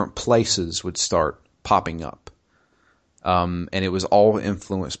 These different places would start popping up. And it was all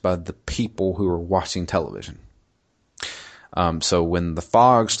influenced by the people who were watching television. So when the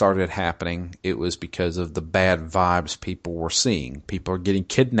fog started happening, it was because of the bad vibes people were seeing. People are getting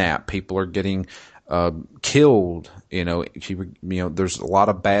kidnapped. People are getting killed. There's a lot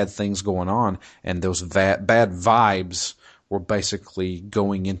of bad things going on, and those bad vibes were basically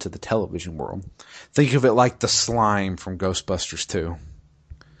going into the television world. Think of it like the slime from Ghostbusters 2.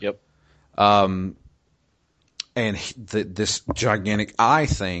 Yep. And this gigantic eye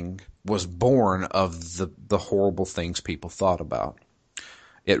thing was born of the horrible things people thought about.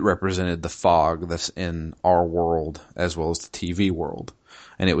 It represented the fog that's in our world as well as the TV world.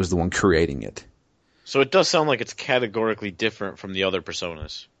 And it was the one creating it. So it does sound like it's categorically different from the other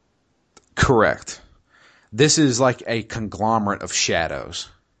personas. Correct. This is like a conglomerate of shadows.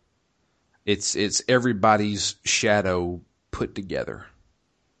 It's everybody's shadow put together.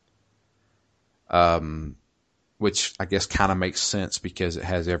 Which I guess kind of makes sense because it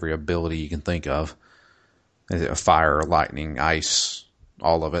has every ability you can think of. Fire, lightning, ice,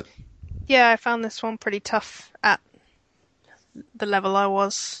 all of it. Yeah, I found this one pretty tough at the level I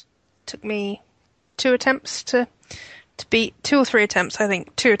was. Took me 2 attempts to beat, 2 or 3 attempts, I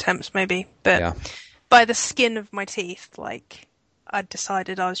think. 2 attempts maybe, but yeah. By the skin of my teeth, I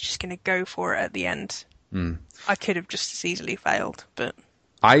decided I was just going to go for it at the end. I could have just as easily failed, but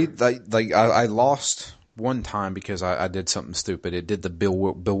I lost one time because I did something stupid. It did the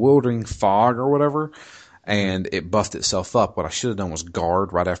bewildering fog or whatever, and it buffed itself up. What I should have done was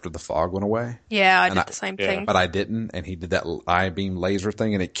guard right after the fog went away. Yeah, I did the same thing. But I didn't, and he did that eye beam laser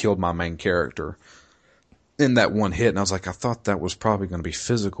thing, and it killed my main character in that one hit. And I was like, I thought that was probably going to be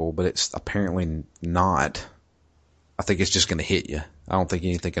physical, but it's apparently not. I think it's just going to hit you. I don't think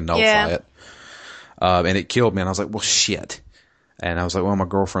anything can nullify it. And it killed me. And I was like, well, shit. And I was like, well, my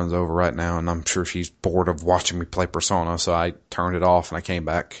girlfriend's over right now, and I'm sure she's bored of watching me play Persona. So I turned it off, and I came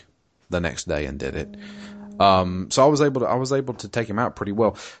back the next day and did it. So I was able to take him out pretty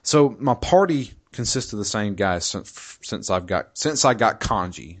well. So my party consists of the same guys since I got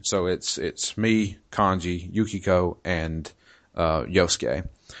Kanji. So it's me, Kanji, Yukiko, and Yosuke.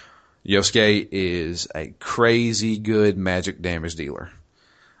 Yosuke is a crazy good magic damage dealer.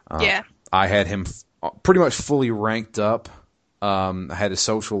 Yeah. I had him pretty much fully ranked up. I had his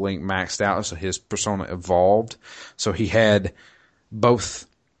social link maxed out, so his persona evolved. So he had both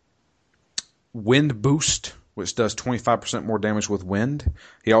wind boost, which does 25% more damage with wind.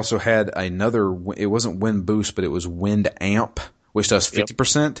 He also had another, it wasn't wind boost, but it was wind amp, which does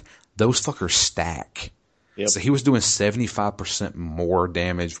 50%. Yep. Those fuckers stack. Yep. So he was doing 75% more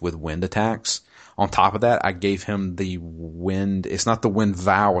damage with wind attacks. On top of that, I gave him the wind. It's not the wind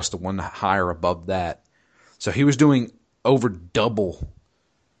vow. It's the one higher above that. So he was doing over double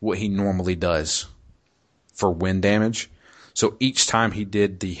what he normally does for wind damage. So each time he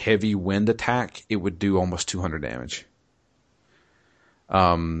did the heavy wind attack, it would do almost 200 damage.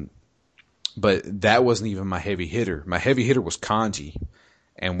 But that wasn't even my heavy hitter. My heavy hitter was Kanji.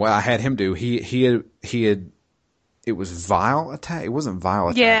 And what I had him do, he had it was vile attack. It wasn't vile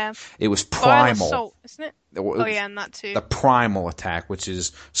attack. Yeah. It was primal. Vile assault, isn't it? Oh yeah, and that too. The primal attack, which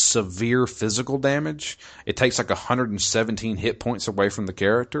is severe physical damage. It takes like 117 hit points away from the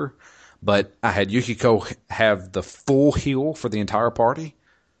character. But I had Yukiko have the full heal for the entire party.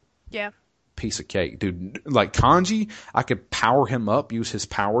 Yeah. Piece of cake, dude. Like Kanji, I could power him up, use his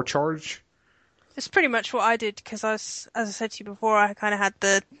power charge. It's pretty much what I did because as I said to you before, I kind of had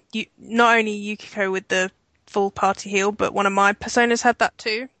not only Yukiko with the full party heal, but one of my personas had that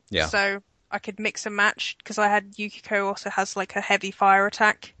too. Yeah. So I could mix and match because I had Yukiko also has like a heavy fire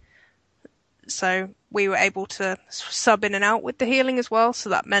attack. So we were able to sub in and out with the healing as well. So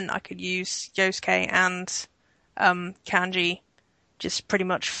that meant I could use Yosuke and Kanji just pretty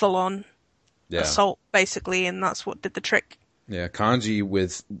much full on assault basically, and that's what did the trick. Yeah, Kanji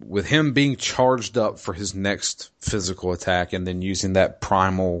with him being charged up for his next physical attack and then using that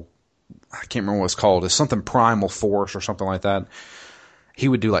primal, I can't remember what it's called. It's something primal force or something like that. He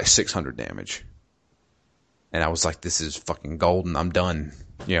would do like 600 damage. And I was like, this is fucking golden. I'm done.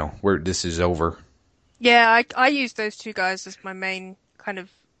 You know, this is over. Yeah, I used those two guys as my main kind of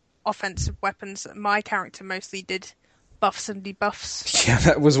offensive weapons. My character mostly did buffs and debuffs. Yeah,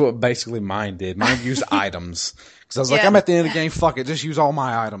 that was what basically mine did. Mine used items. Because I was like, I'm at the end of the game, fuck it, just use all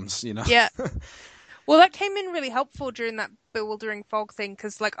my items, you know? Yeah. Well, that came in really helpful during that bewildering fog thing,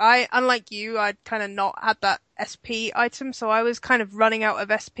 because like unlike you, I'd kind of not had that SP item, so I was kind of running out of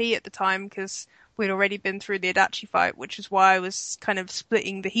SP at the time, because we'd already been through the Adachi fight, which is why I was kind of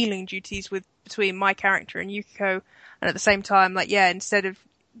splitting the healing duties between my character and Yukiko, and at the same time, like, yeah, instead of,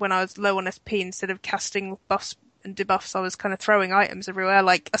 when I was low on SP, instead of casting buffs and debuffs, I was kind of throwing items everywhere,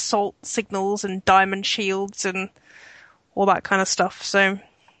 like assault signals and diamond shields and all that kind of stuff, so...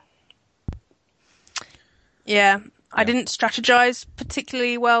 Yeah, I didn't strategize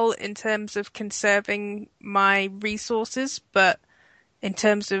particularly well in terms of conserving my resources, but in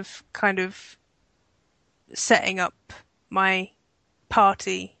terms of kind of setting up my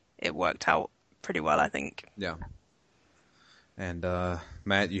party, it worked out pretty well, I think. Yeah. And,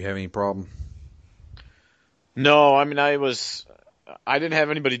 Matt, you have any problem? No, I mean, I didn't have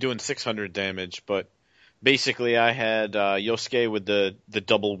anybody doing 600 damage, but basically I had Yosuke with the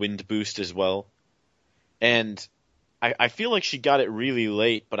double wind boost as well. And I feel like she got it really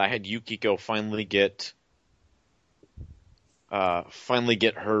late, but I had Yukiko finally get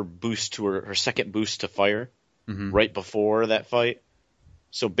her boost to her second boost to fire right before that fight.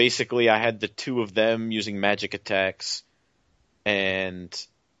 So basically I had the two of them using magic attacks, and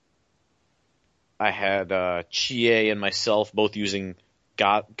I had Chie and myself both using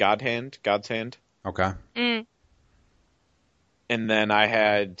God's Hand. Okay. Mm. And then I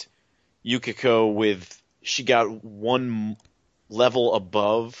had Yukiko with... She got one level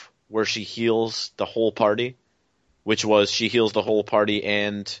above where she heals the whole party, which was she heals the whole party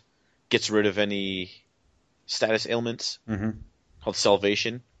and gets rid of any status ailments, called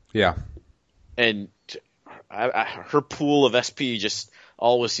Salvation. Yeah. And her pool of SP just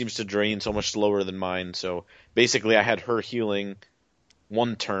always seems to drain so much slower than mine. So basically I had her healing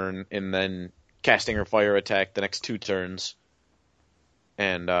one turn and then casting her fire attack the next 2 turns.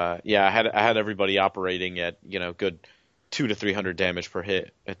 And I had everybody operating at good 200 to 300 damage per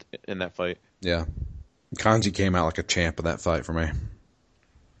hit in that fight. Yeah, Kanji came out like a champ in that fight for me. Yeah,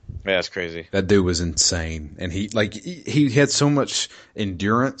 that's crazy. That dude was insane, and he had so much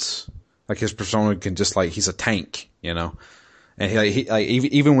endurance. Like his persona can just like he's a tank, you know. And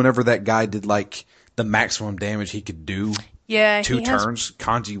even whenever that guy did like the maximum damage he could do, Yeah, two turns,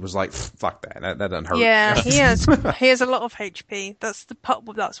 Kanji was like, "Fuck that! That doesn't hurt." Yeah, he has a lot of HP.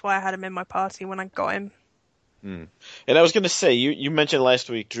 That's why I had him in my party when I got him. And I was going to say, you mentioned last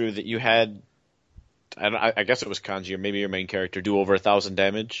week, Drew, that you had, I guess it was Kanji or maybe your main character, do over 1,000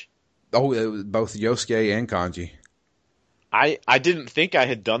 damage. Oh, it was both Yosuke and Kanji. I didn't think I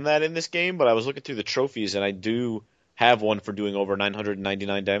had done that in this game, but I was looking through the trophies, and I do have one for doing over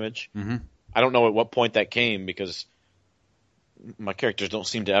 999 damage. Mm-hmm. I don't know at what point that came, because my characters don't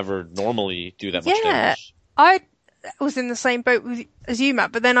seem to ever normally do that much damage. I was in the same boat as you,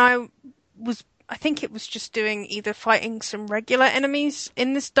 Matt, but then I think it was just doing either fighting some regular enemies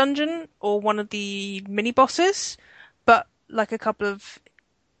in this dungeon or one of the mini bosses, but like a couple of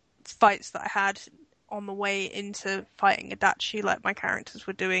fights that I had on the way into fighting Adachi, like my characters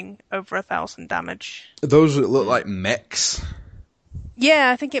were doing over 1,000 damage. Those that look like mechs.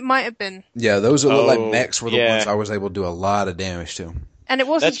 Yeah, I think it might have been. Yeah, those that look like mechs were the ones I was able to do a lot of damage to. And it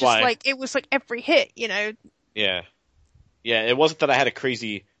wasn't it was like every hit, you know. Yeah. Yeah, it wasn't that I had a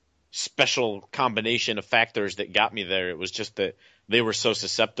crazy special combination of factors that got me there. It was just that they were so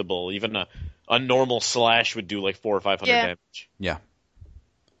susceptible. Even a normal slash would do like 400 or 500 damage. Yeah.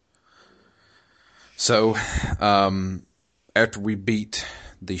 So, after we beat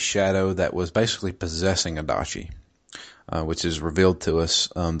the shadow that was basically possessing Adachi, which is revealed to us,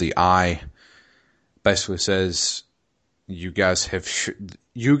 the eye basically says, "You guys have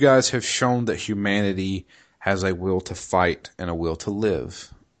shown that humanity has a will to fight and a will to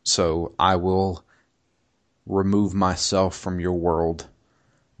live. So I will remove myself from your world,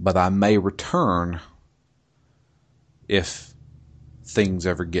 but I may return if things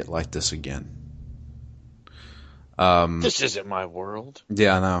ever get like this again." This isn't my world.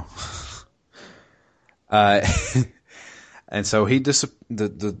 Yeah, I know. And so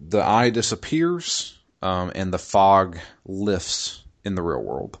the eye disappears, and the fog lifts in the real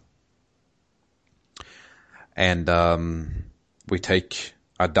world. And we take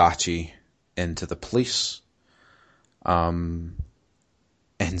Adachi into the police. And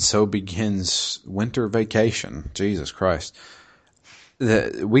so begins winter vacation. Jesus Christ.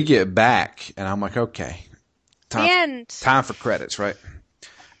 We get back, and I'm like, okay. Time for credits, right?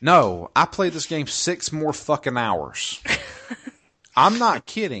 No, I played this game 6 more fucking hours. I'm not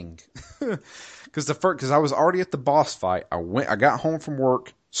kidding. Because I was already at the boss fight. I got home from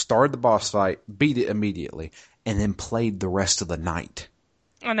work, started the boss fight, beat it immediately, and then played the rest of the night.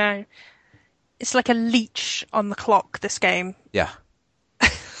 I know. It's like a leech on the clock, this game. Yeah.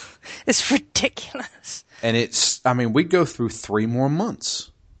 It's ridiculous. And we go through 3 more months.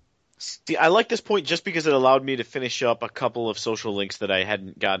 See, I like this point just because it allowed me to finish up a couple of social links that I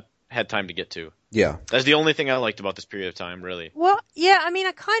hadn't had time to get to. Yeah. That's the only thing I liked about this period of time, really. Well, yeah, I mean,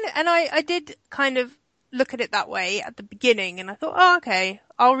 I did kind of look at it that way at the beginning, and I thought, oh, okay,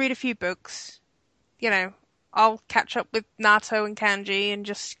 I'll read a few books. You know, I'll catch up with Nato and Kanji and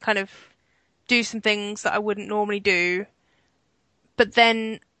just kind of do some things that I wouldn't normally do. But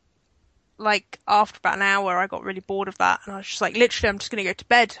then, like, after about an hour, I got really bored of that, and I was just like, literally, I'm just going to go to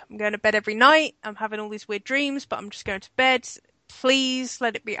bed. I'm going to bed every night. I'm having all these weird dreams, but I'm just going to bed. Please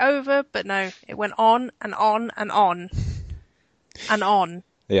let it be over. But no, it went on and on and on and on.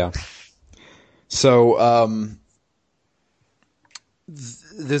 Yeah. So,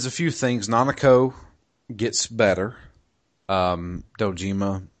 there's a few things. Nanako gets better.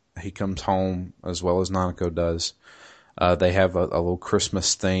 Dojima, he comes home as well as Nanako does. They have a little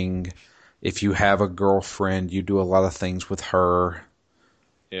Christmas thing. If you have a girlfriend, you do a lot of things with her.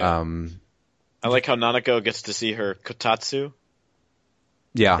 Yeah. I like how Nanako gets to see her Kotatsu.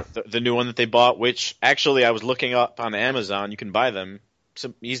 Yeah. The new one that they bought, which actually I was looking up on Amazon. You can buy them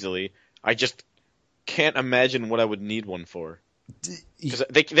so easily. I just can't imagine what I would need one for. Because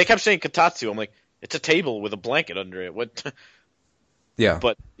they kept saying Kotatsu. I'm like, it's a table with a blanket under it. What? Yeah.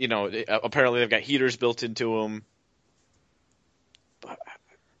 But, apparently they've got heaters built into them.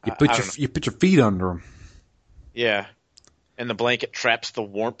 You put your feet under them. Yeah. And the blanket traps the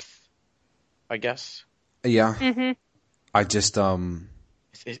warmth, I guess. Yeah. Mm-hmm. I just,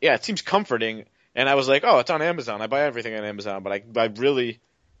 it seems comforting. And I was like, oh, it's on Amazon. I buy everything on Amazon. But I really,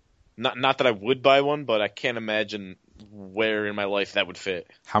 not that I would buy one, but I can't imagine where in my life that would fit.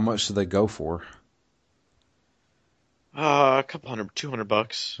 How much do they go for? A couple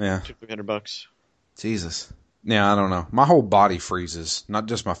 $200. Yeah. $200-$300. Jesus. Yeah, I don't know. My whole body freezes, not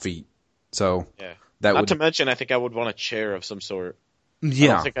just my feet. So yeah, not to mention, I think I would want a chair of some sort.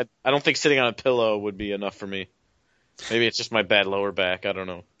 Yeah, I don't think sitting on a pillow would be enough for me. Maybe it's just my bad lower back. I don't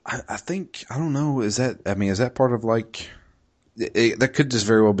know. I think, I don't know, is that part of like, that could just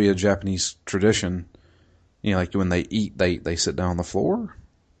very well be a Japanese tradition. You know, like when they eat, they sit down on the floor?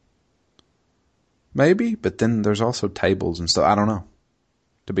 Maybe, but then there's also tables and stuff. I don't know,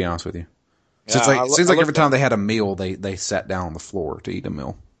 to be honest with you. So Yeah, it seems like every time they had a meal, they sat down on the floor to eat a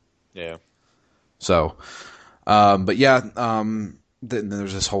meal. Yeah. So, but yeah, then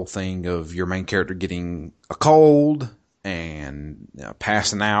there's this whole thing of your main character getting a cold and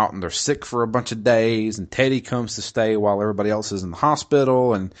passing out, and they're sick for a bunch of days, and Teddy comes to stay while everybody else is in the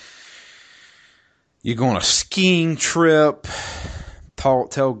hospital, and you go on a skiing trip,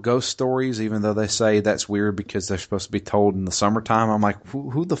 tell ghost stories, even though they say that's weird because they're supposed to be told in the summertime. I'm like,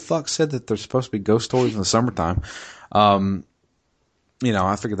 who the fuck said that there's supposed to be ghost stories in the summertime? I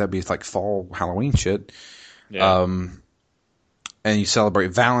figured that'd be like fall Halloween shit. Yeah. And you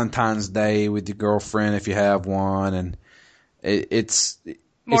celebrate Valentine's Day with your girlfriend if you have one, and it's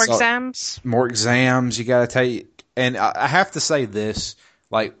exams. More exams you got to take. And I have to say this,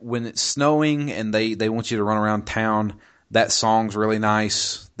 like when it's snowing and they want you to run around town, that song's really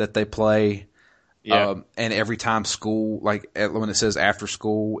nice that they play. Yeah. And every time school, like when it says after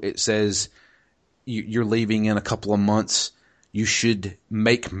school, it says you're leaving in a couple of months. You should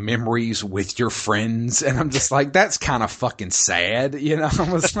make memories with your friends. And I'm just like, that's kind of fucking sad.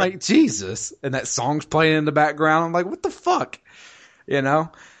 I was like, Jesus. And that song's playing in the background. I'm like, what the fuck? Did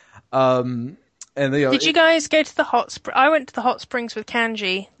you guys go to the hot spring? I went to the hot springs with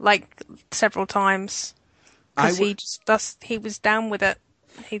Kanji like several times because he was down with it.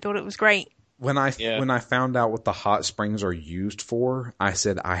 He thought it was great. When I found out what the hot springs are used for, I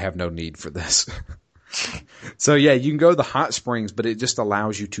said, I have no need for this. So yeah, you can go to the hot springs, but it just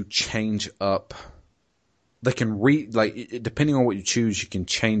allows you to change up. They can depending on what you choose, you can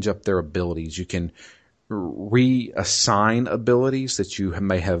change up their abilities. You can reassign abilities that you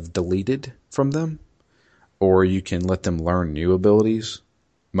may have deleted from them, or you can let them learn new abilities,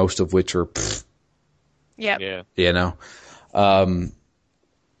 most of which are yeah.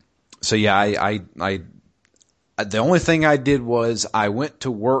 So yeah, I the only thing I did was I went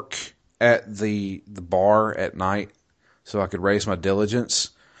to work at the bar at night so I could raise my diligence.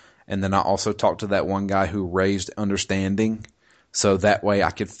 And then I also talked to that one guy who raised understanding. So that way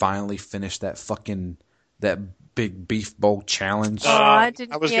I could finally finish that big beef bowl challenge. I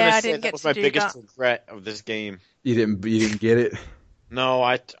didn't that get was to my do biggest that. regret of this game. You didn't get it? No,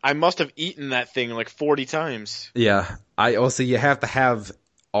 I must have eaten that thing like 40 times. Yeah. You have to have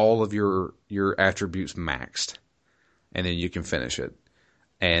all of your attributes maxed, and then you can finish it.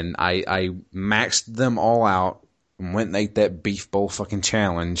 And I maxed them all out and went and ate that beef bowl fucking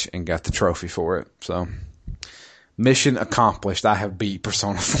challenge and got the trophy for it. So, mission accomplished. I have beat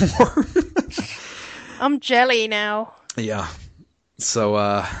Persona 4. I'm jelly now. Yeah.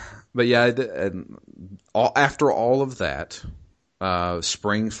 So, but yeah, after all of that,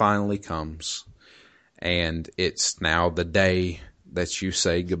 spring finally comes, and it's now the day that you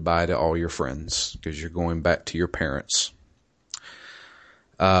say goodbye to all your friends because you're going back to your parents.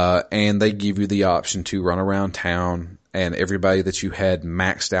 And they give you the option to run around town, and everybody that you had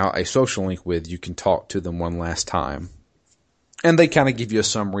maxed out a social link with, you can talk to them one last time. And they kind of give you a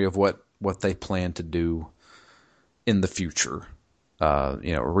summary of what they plan to do in the future.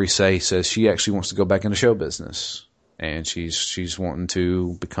 Rise says she actually wants to go back into show business, and she's wanting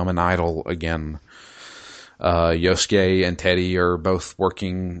to become an idol again. Yosuke and Teddy are both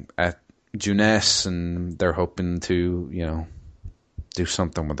working at Junes, and they're hoping to, do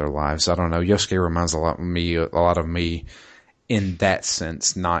something with their lives. I don't know. Yosuke reminds a lot of me in that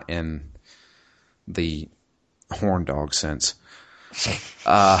sense, not in the horn dog sense.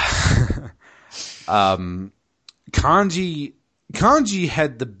 Kanji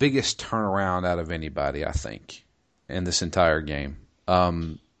had the biggest turnaround out of anybody, I think, in this entire game.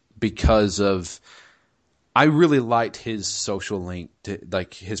 Because of, I really liked his social link,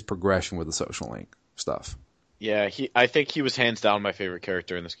 like his progression with the social link stuff. Yeah, I think he was hands down my favorite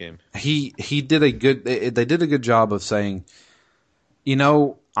character in this game. They did a good job of saying,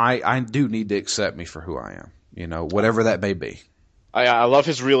 I do need to accept me for who I am, whatever that may be. I love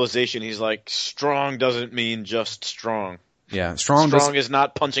his realization. He's like, strong doesn't mean just strong. Yeah, strong is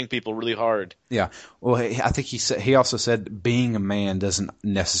not punching people really hard. Yeah, well, I think he also said being a man doesn't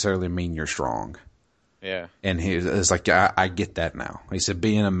necessarily mean you're strong. Yeah, and he was like, I get that now. He said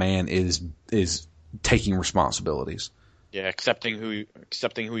being a man is taking responsibilities. Yeah, accepting who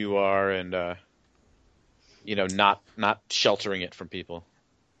you are, and not sheltering it from people.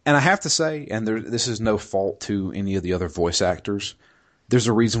 And I have to say, and this is no fault to any of the other voice actors, there's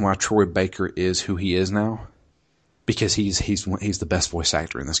a reason why Troy Baker is who he is now. because he's the best voice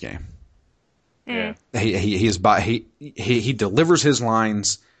actor in this game. Yeah. He delivers his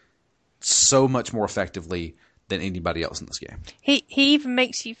lines so much more effectively than anybody else in this game. He even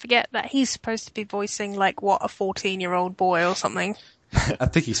makes you forget that he's supposed to be voicing like a 14-year-old boy or something. I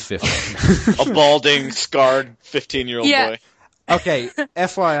think he's 15. A balding, scarred 15-year-old Yeah. boy. Okay,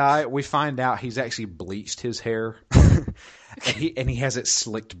 FYI, we find out he's actually bleached his hair, and he has it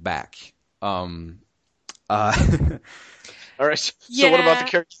slicked back. All right. So what about the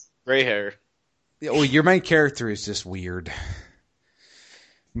character with gray hair? Well, your main character is just weird.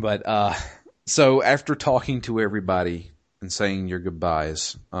 But so after talking to everybody and saying your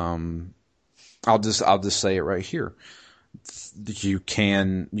goodbyes, I'll just say it right here.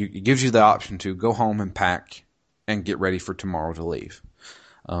 It gives you the option to go home and pack and get ready for tomorrow to leave.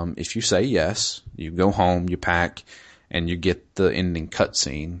 If you say yes, you go home, you pack, and you get the ending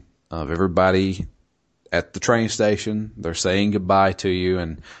cutscene of everybody at the train station. They're saying goodbye to you,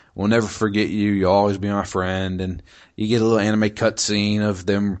 and we'll never forget you. You'll always be my friend. And you get a little anime cutscene of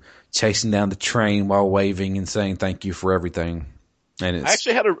them chasing down the train while waving and saying thank you for everything. And I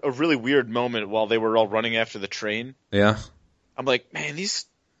actually had a really weird moment while they were all running after the train. Yeah. I'm like, man, these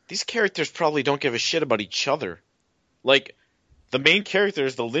characters probably don't give a shit about each other. Like, the main character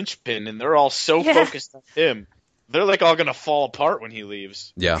is the linchpin, and they're all so focused on him. They're like all gonna fall apart when he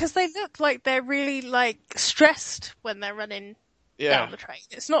leaves. Yeah. Because they look like they're really like stressed when they're running down the train.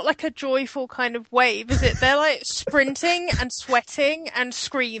 It's not like a joyful kind of wave, is it? They're like sprinting and sweating and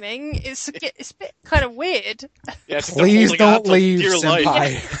screaming. It's a bit kind of weird. Yeah, it's Please don't leave, dear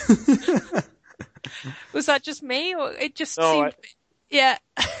life. senpai. Was that just me, or it just No, seemed? Yeah.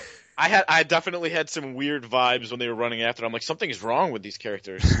 I definitely had some weird vibes when they were running after. I'm like, something is wrong with these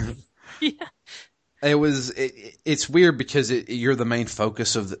characters. Yeah. It's weird because you're the main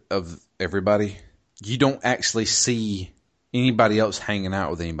focus of everybody. You don't actually see anybody else hanging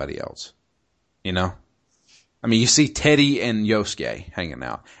out with anybody else. You know? I mean, you see Teddy and Yosuke hanging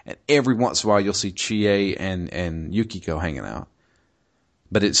out, and every once in a while you'll see Chie and Yukiko hanging out.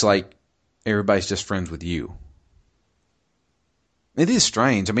 But it's like everybody's just friends with you. It is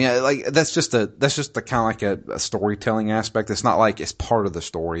strange. I mean, like that's just the kind of like a storytelling aspect. It's not like it's part of the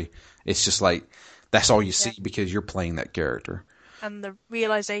story. It's just like that's all you see because you're playing that character. And the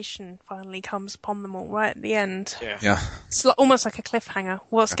realization finally comes upon them all right at the end. Yeah. It's almost like a cliffhanger.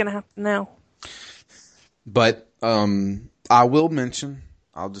 What's going to happen now? But I will mention.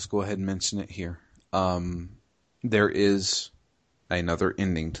 I'll just go ahead and mention it here. There is another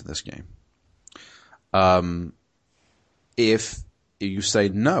ending to this game. If you say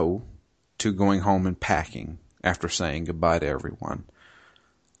no to going home and packing after saying goodbye to everyone,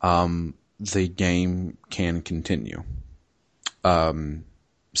 the game can continue.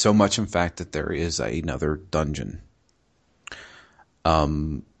 So much, in fact, that there is another dungeon,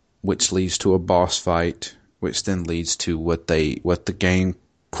 which leads to a boss fight, which then leads to what the game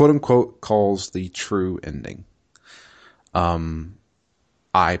quote unquote calls the true ending.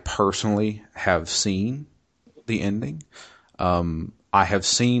 I personally have seen the ending. I have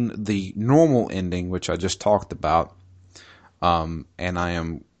seen the normal ending, which I just talked about, and I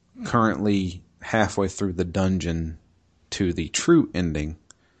am currently halfway through the dungeon to the true ending.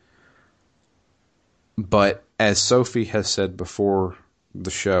 But as Sophie has said before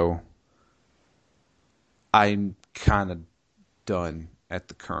the show, I'm kind of done at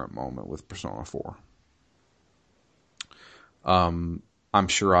the current moment with Persona 4. I'm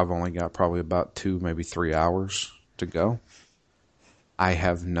sure I've only got probably about 2, maybe 3 hours to go. I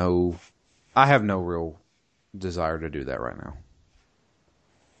have no real desire to do that right now.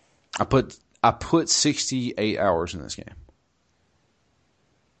 I put 68 hours in this game.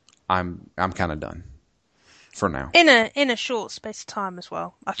 I'm kind of done for now. In a short space of time as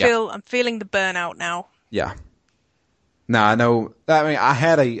well. I'm feeling the burnout now. Yeah. Now I know. I mean, I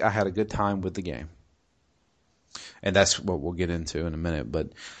had a good time with the game, and that's what we'll get into in a minute. But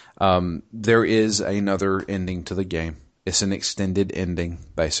there is another ending to the game. It's an extended ending,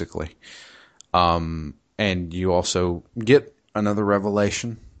 basically, and you also get another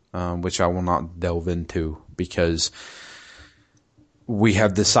revelation, which I will not delve into because we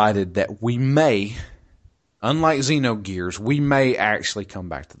have decided that we may, unlike Xenogears, we may actually come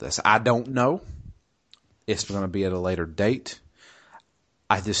back to this. I don't know. It's going to be at a later date.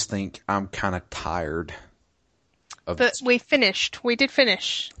 I just think I'm kind of tired of But we finished. We did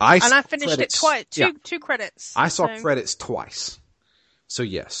finish. I finished credits. it twice. Yeah. Two credits. I saw credits twice. So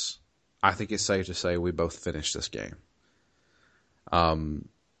yes, I think it's safe to say we both finished this game. And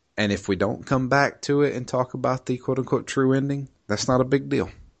if we don't come back to it and talk about the quote unquote true ending, that's not a big deal.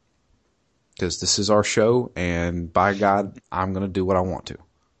 because this is our show, and by God, I'm going to do what I want to.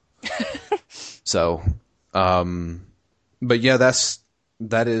 So, but yeah,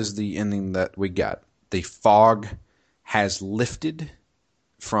 that is the ending that we got. The fog has lifted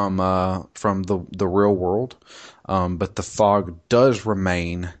from the real world, but the fog does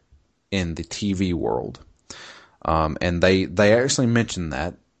remain in the TV world. And they actually mentioned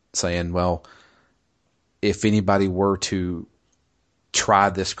that, saying, well, if anybody were to try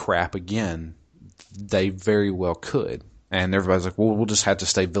this crap again, they very well could. And everybody's like, well, we'll just have to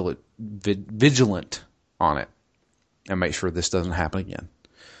stay vigilant on it and make sure this doesn't happen again.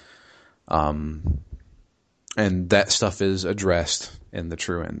 And that stuff is addressed in the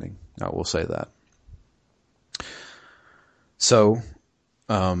true ending. I will say that. So,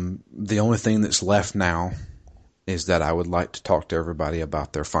 the only thing that's left now is that I would like to talk to everybody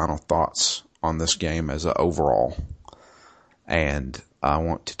about their final thoughts on this game as an overall. And I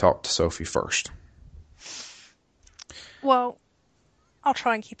want to talk to Sophie first. Well, I'll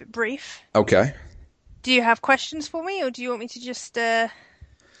try and keep it brief. Okay. Do you have questions for me, or do you want me to just...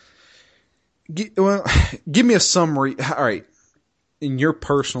 Give me a summary. All right. In your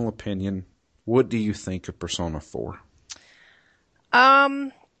personal opinion, what do you think of Persona 4?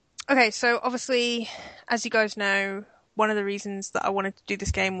 Okay, so obviously, as you guys know, one of the reasons that I wanted to do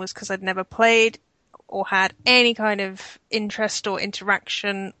this game was because I'd never played or had any kind of interest or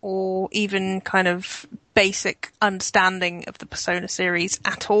interaction or even kind of basic understanding of the Persona series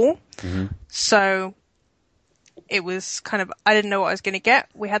at all. Mm-hmm. So it was kind of, I didn't know what I was going to get.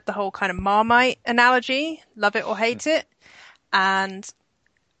 We had the whole kind of Marmite analogy, love it or hate it. And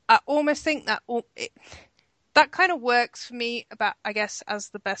I almost think that that kind of works for me about, I guess, as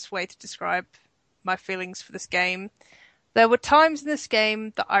the best way to describe my feelings for this game. There were times in this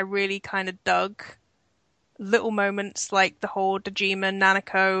game that I really kind of dug. Little moments like the whole Dejima,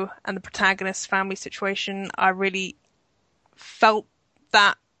 Nanako, and the protagonist's family situation. I really felt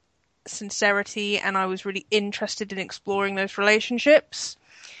that sincerity, and I was really interested in exploring those relationships.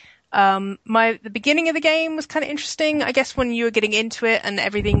 The beginning of the game was kind of interesting, I guess, when you were getting into it and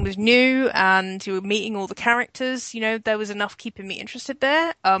everything was new and you were meeting all the characters, there was enough keeping me interested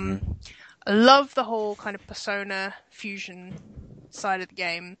there. I love the whole kind of Persona fusion side of the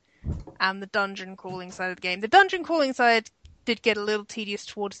game and the dungeon crawling side of the game. The dungeon crawling side did get a little tedious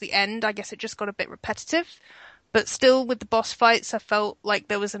towards the end. I guess it just got a bit repetitive, but still with the boss fights, I felt like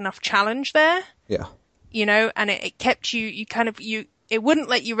there was enough challenge there. Yeah. And it kept you it wouldn't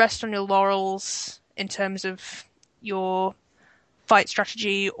let you rest on your laurels in terms of your fight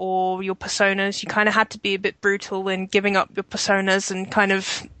strategy or your personas. You kind of had to be a bit brutal in giving up your personas and kind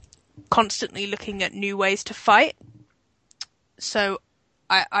of constantly looking at new ways to fight. So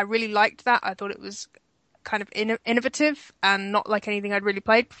I really liked that. I thought it was kind of innovative and not like anything I'd really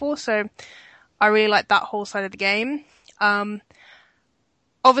played before. So I really liked that whole side of the game.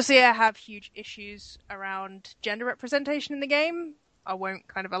 Obviously, I have huge issues around gender representation in the game. I won't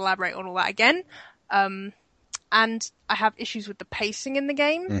kind of elaborate on all that again. And I have issues with the pacing in the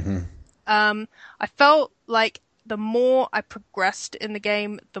game. Mm-hmm. I felt like the more I progressed in the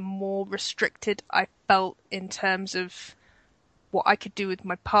game, the more restricted I felt in terms of what I could do with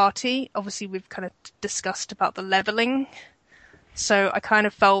my party. Obviously, we've kind of discussed about the leveling. So I kind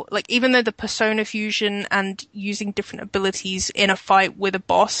of felt like even though the persona fusion and using different abilities in a fight with a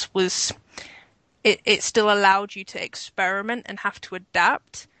boss was... It still allowed you to experiment and have to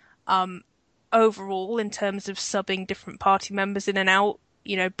adapt. Overall, in terms of subbing different party members in and out,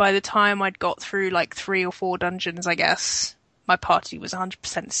 by the time I'd got through like 3 or 4 dungeons, I guess, my party was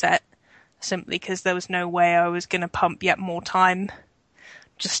 100% set. Simply because there was no way I was going to pump yet more time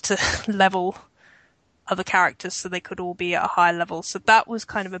just to level other characters so they could all be at a high level. So that was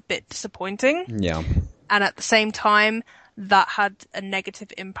kind of a bit disappointing. Yeah. And at the same time, that had a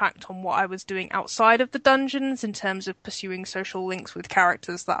negative impact on what I was doing outside of the dungeons in terms of pursuing social links with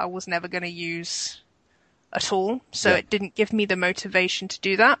characters that I was never going to use at all. So It didn't give me the motivation to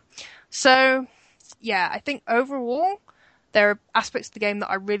do that. So, yeah, I think overall, there are aspects of the game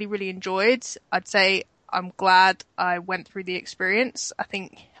that I really, really enjoyed. I'd say I'm glad I went through the experience. I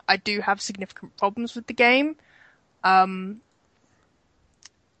think I do have significant problems with the game. And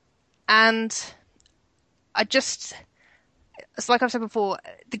it's like I've said before,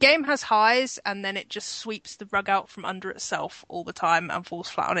 the game has highs and then it just sweeps the rug out from under itself all the time and falls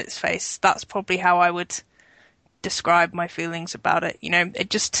flat on its face. That's probably how I would describe my feelings about it.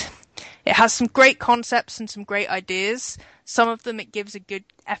 It has some great concepts and some great ideas. Some of them it gives a good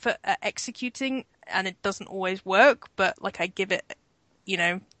effort at executing and it doesn't always work, but like I give it,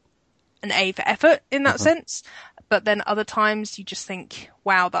 an A for effort in that sense. But then other times you just think,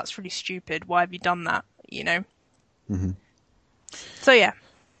 wow, that's really stupid. Why have you done that? You know? Mm-hmm. So yeah.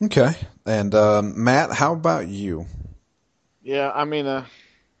 Okay. And Matt, how about you? Yeah, I mean,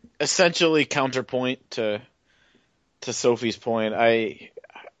 essentially counterpoint to Sophie's point. I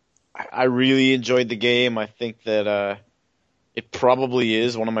really enjoyed the game. I think that it probably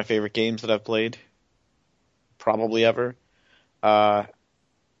is one of my favorite games that I've played, probably ever. A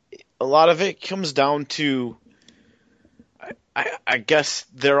lot of it comes down to, I guess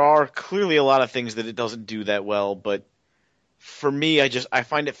there are clearly a lot of things that it doesn't do that well, but for me, I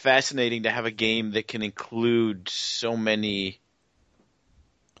find it fascinating to have a game that can include so many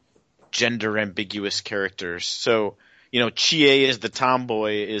gender ambiguous characters. So, Chie as the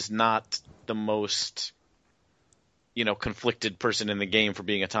tomboy is not the most, conflicted person in the game for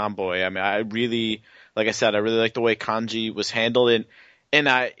being a tomboy. I mean, like I said, I really like the way Kanji was handled,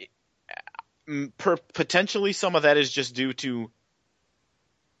 and potentially some of that is just due to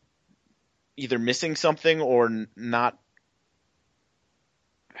either missing something or not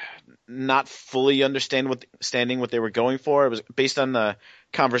fully understanding what they were going for. It was based on the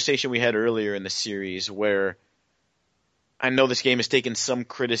conversation we had earlier in the series, where I know this game has taken some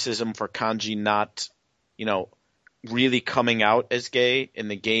criticism for Kanji not, really coming out as gay,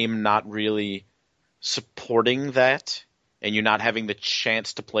 and the game not really supporting that, and you not having the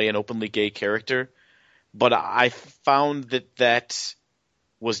chance to play an openly gay character. But I found that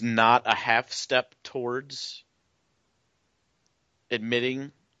was not a half step towards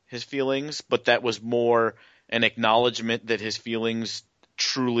admitting his feelings, but that was more an acknowledgement that his feelings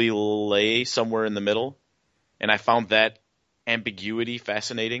truly lay somewhere in the middle. And I found that ambiguity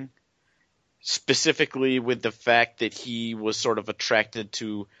fascinating, specifically with the fact that he was sort of attracted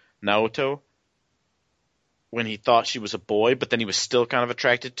to Naoto when he thought she was a boy, but then he was still kind of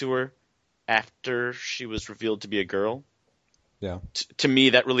attracted to her after she was revealed to be a girl. Yeah. To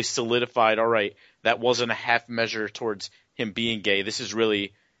me, that really solidified, all right, that wasn't a half measure towards him being gay. This is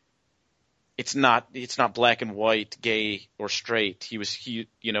really, it's not black and white, gay or straight. In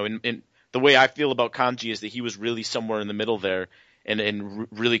the way I feel about Kanji is that he was really somewhere in the middle there, and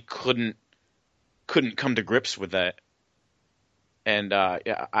really couldn't come to grips with that. And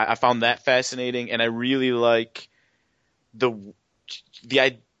I found that fascinating, and I really like the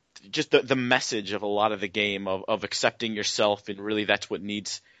message of a lot of the game of accepting yourself, and really that's what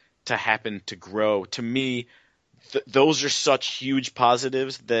needs to happen to grow. To me, those are such huge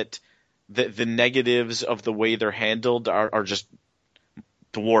positives that the negatives of the way they're handled are just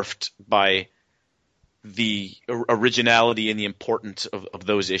dwarfed by the originality and the importance of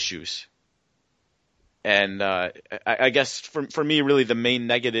those issues. And I guess for me, really the main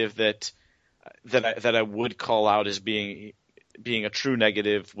negative that I would call out as being a true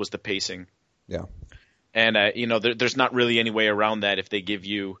negative was the pacing. Yeah. And there's not really any way around that if they give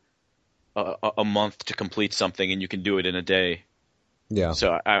you a month to complete something and you can do it in a day. Yeah.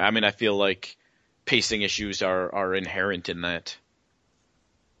 So I feel like pacing issues are inherent in that.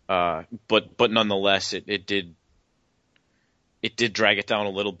 But nonetheless, it did drag it down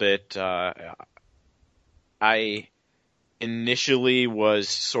a little bit. I initially was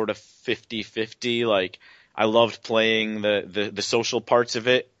sort of 50-50. Like, I loved playing the social parts of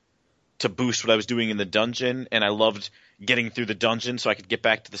it to boost what I was doing in the dungeon, and I loved getting through the dungeon so I could get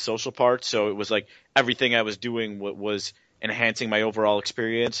back to the social part. So it was like everything I was doing was enhancing my overall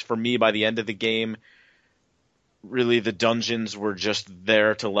experience. For me, by the end of the game, really the dungeons were just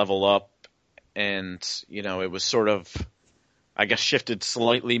there to level up, and it was sort of, I guess, shifted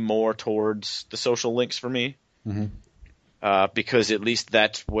slightly more towards the social links for me. Mm-hmm. Because at least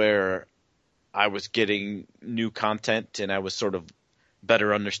that's where I was getting new content and I was sort of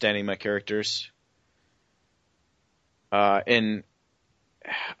better understanding my characters. And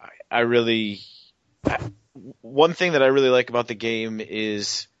one thing that I really like about the game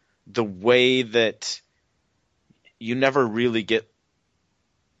is the way that you never really get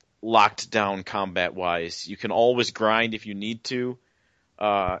locked down combat-wise. You can always grind if you need to.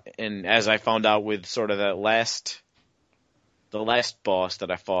 And as I found out with sort of the last boss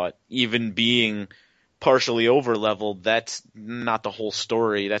that I fought, even being partially over-leveled, that's not the whole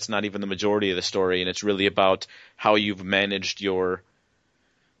story. That's not even the majority of the story. And it's really about how you've managed your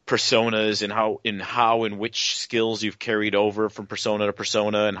personas and which skills you've carried over from persona to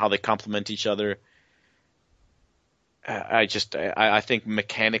persona and how they complement each other. I think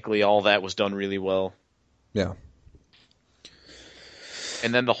mechanically all that was done really well. Yeah.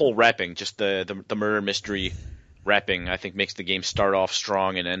 And then the whole wrapping, just the murder mystery wrapping, I think makes the game start off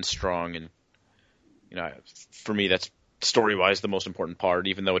strong and end strong. And for me, that's story-wise the most important part,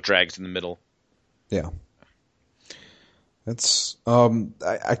 even though it drags in the middle. Yeah. It's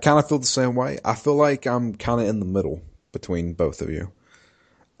I kind of feel the same way. I feel like I'm kind of in the middle between both of you.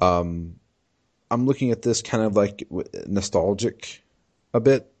 I'm looking at this kind of like nostalgic a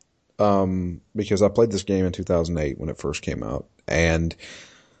bit, because I played this game in 2008 when it first came out, and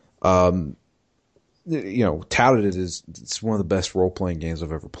touted it as it's one of the best role-playing games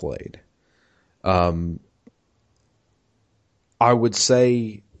I've ever played. I would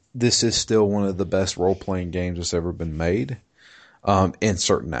say this is still one of the best role-playing games that's ever been made, in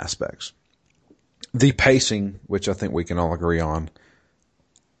certain aspects. The pacing, which I think we can all agree on,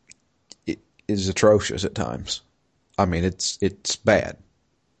 it is atrocious at times. I mean, it's bad.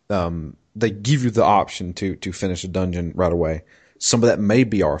 They give you the option to finish a dungeon right away. Some of that may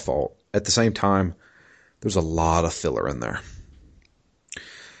be our fault. At the same time, there's a lot of filler in there.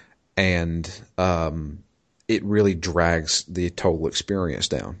 And it really drags the total experience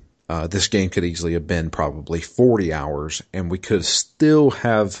down. This game could easily have been probably 40 hours, and we could still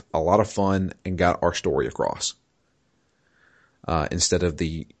have a lot of fun and got our story across. Instead of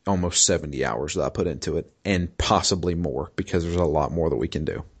the almost 70 hours that I put into it, and possibly more, because there's a lot more that we can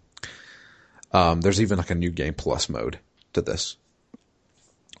do. There's even like a new game plus mode to this.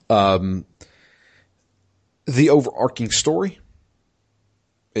 The overarching story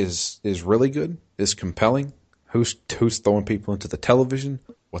is really good, is compelling. Who's throwing people into the television?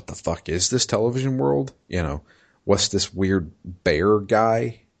 What the fuck is this television world? What's this weird bear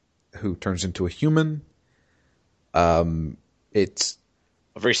guy who turns into a human? It's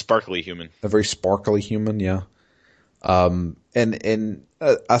a very sparkly human. A very sparkly human, yeah. And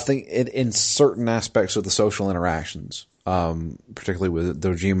I think in certain aspects of the social interactions, particularly with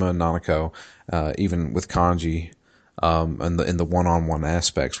Dojima and Nanako, even with Kanji, and in the one-on-one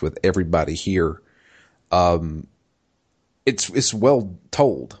aspects with everybody here, it's well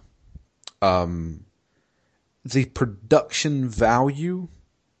told. The production value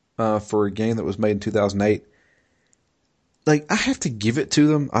for a game that was made in 2008, like, I have to give it to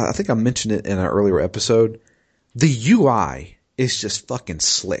them. I think I mentioned it in an earlier episode. The UI is just fucking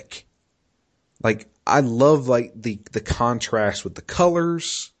slick. Like, I love like the contrast with the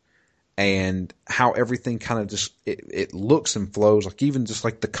colors and how everything kind of just it looks and flows. Like, even just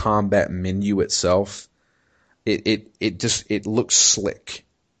like the combat menu itself, it looks slick.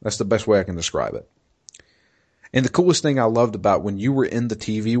 That's the best way I can describe it. And the coolest thing I loved about when you were in the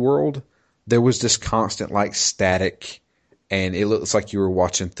TV world, there was this constant like static, and it looks like you were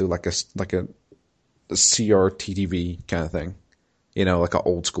watching through like a CRT-TV kind of thing, like an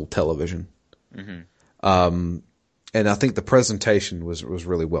old school television. Mm-hmm. And I think the presentation was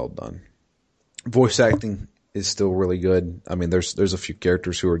really well done. Voice acting is still really good. I mean, there's a few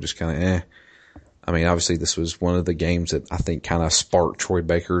characters who are just kind of eh. I mean, obviously this was one of the games that I think kind of sparked Troy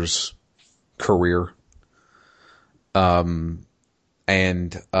Baker's career. And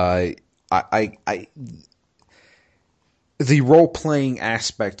the role-playing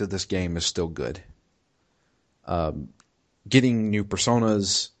aspect of this game is still good. Getting new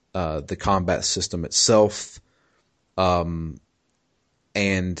personas, the combat system itself, and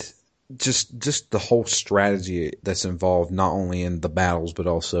just the whole strategy that's involved, not only in the battles, but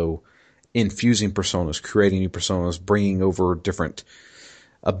also infusing personas, creating new personas, bringing over different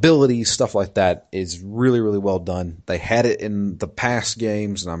abilities, stuff like that is really, really well done. They had it in the past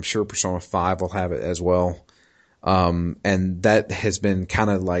games, and I'm sure Persona 5 will have it as well. And that has been kind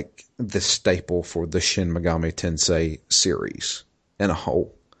of like the staple for the Shin Megami Tensei series in a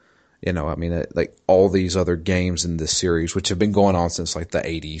whole. I mean, like all these other games in this series, which have been going on since like the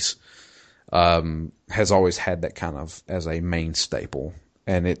 80s, has always had that kind of as a main staple.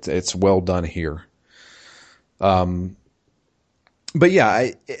 And it's well done here. But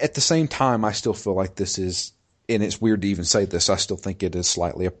yeah, at the same time, I still feel like this is, and it's weird to even say this, I still think it is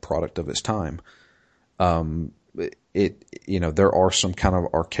slightly a product of its time. There are some kind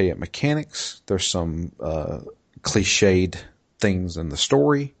of archaic mechanics. There's some cliched things in the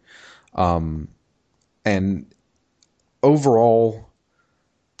story. And overall,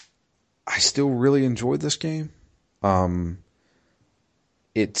 I still really enjoyed this game.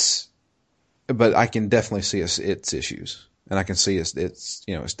 But I can definitely see its issues, and I can see its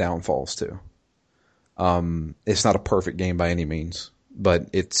downfalls too. It's not a perfect game by any means, but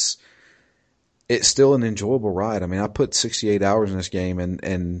it's still an enjoyable ride. I mean, I put 68 hours in this game,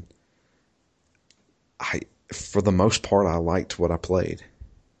 and for the most part, I liked what I played.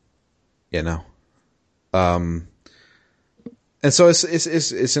 And so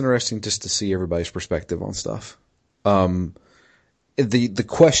it's interesting just to see everybody's perspective on stuff. The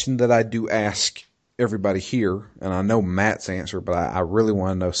question that I do ask everybody here, and I know Matt's answer, but I really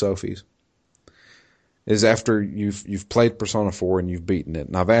want to know Sophie's. Is after you've played Persona 4 and you've beaten it,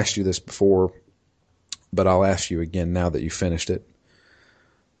 and I've asked you this before, but I'll ask you again now that you finished it.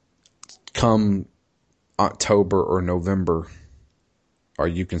 Come October or November, are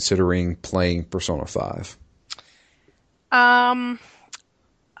you considering playing Persona 5? I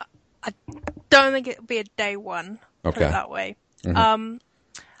don't think it'll be a day one. Put Okay. it that way. Mm-hmm.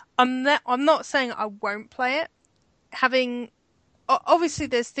 I'm not saying I won't play it. Obviously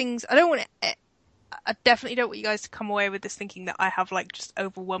there's things I don't want to. I definitely don't want you guys to come away with this thinking that I have like just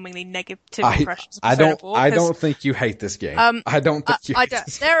overwhelmingly negative impressions of Persona 4. I don't think you hate this game. I don't think you.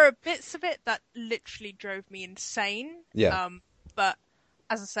 There are bits of it that literally drove me insane. Yeah. But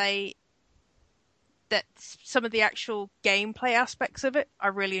as I say, that some of the actual gameplay aspects of it I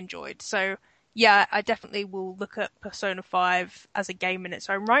really enjoyed. So yeah, I definitely will look at Persona 5 as a game in its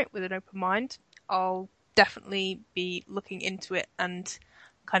own right with an open mind. I'll definitely be looking into it and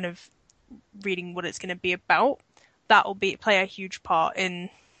kind of reading what it's going to be about. That will play a huge part in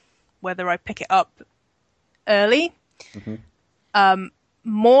whether I pick it up early. Mm-hmm.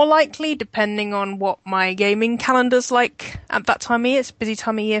 More likely, depending on what my gaming calendar's like at that time of year. It's a busy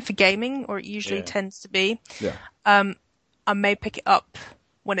time of year for gaming, or it usually tends to be. Yeah. I may pick it up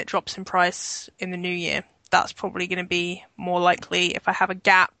when it drops in price in the new year. That's probably going to be more likely. If I have a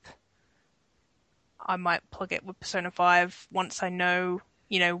gap, I might plug it with Persona 5 once I know,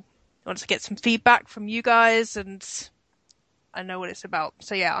 once I get some feedback from you guys and I know what it's about.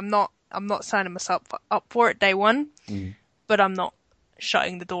 So yeah, I'm not signing myself up for it day one, but I'm not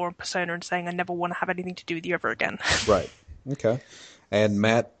shutting the door on Persona and saying I never want to have anything to do with you ever again. Right. Okay. And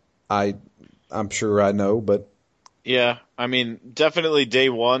Matt, I'm sure I know, but yeah, I mean, definitely day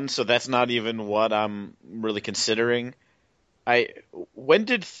one. So that's not even what I'm really considering. When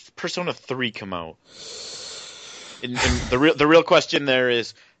did Persona 3 come out? And the real question there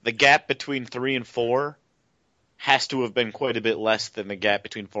is the gap between 3 and 4 has to have been quite a bit less than the gap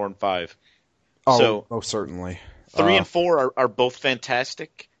between 4 and 5. Oh, certainly. 3 and 4 are both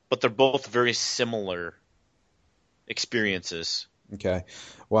fantastic, but they're both very similar experiences. Okay.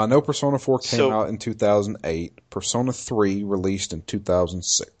 Well, I know Persona 4 came out in 2008. Persona 3 released in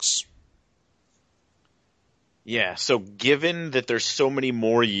 2006. Yeah, so given that there's so many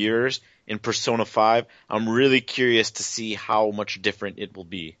more years in Persona 5, I'm really curious to see how much different it will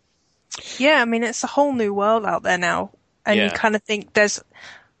be. Yeah, I mean, it's a whole new world out there now. And you kind of think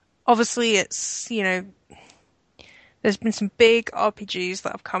obviously it's, there's been some big RPGs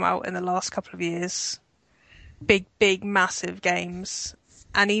that have come out in the last couple of years. Big, massive games.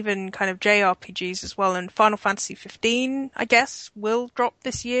 And even kind of JRPGs as well. And Final Fantasy 15, I guess, will drop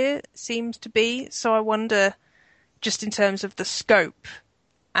this year, seems to be. So I wonder, just in terms of the scope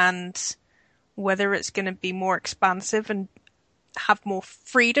and whether it's going to be more expansive and have more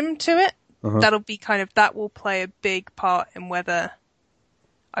freedom to it. That will play a big part in whether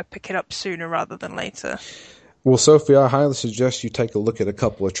I pick it up sooner rather than later. Well, Sophie, I highly suggest you take a look at a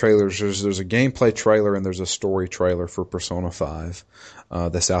couple of trailers. There's a gameplay trailer and there's a story trailer for Persona 5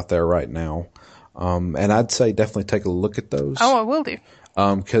 that's out there right now. And I'd say definitely take a look at those. Oh, I will do.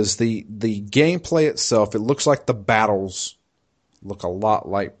 Because the gameplay itself, it looks like the battles look a lot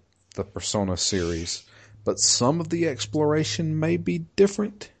like the Persona series, but some of the exploration may be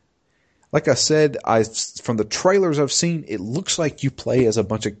different. Like I said, from the trailers I've seen, it looks like you play as a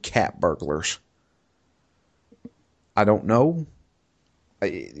bunch of cat burglars. I don't know.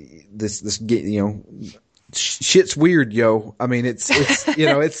 Shit's weird, yo. I mean, it's I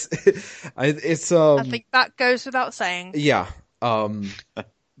think that goes without saying. Yeah. But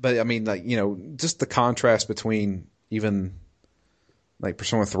I mean, just the contrast between even like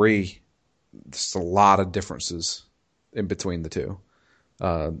Persona 3, there's a lot of differences in between the two.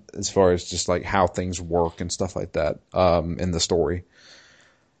 As far as just like how things work and stuff like that, in the story.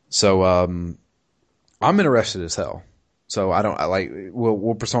 So, I'm interested as hell. So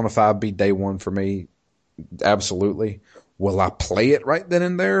will Persona 5 be day one for me? Absolutely. Will I play it right then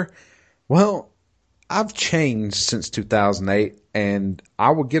and there? Well, I've changed since 2008 and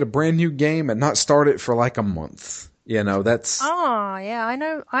I will get a brand new game and not start it for like a month. That's... Oh, yeah, I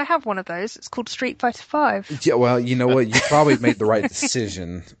know. I have one of those. It's called Street Fighter 5. Yeah, well, you know what? You probably made the right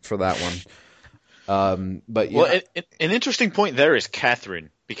decision for that one. But an interesting point there is Catherine,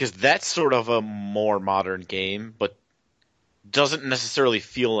 because that's sort of a more modern game, but doesn't necessarily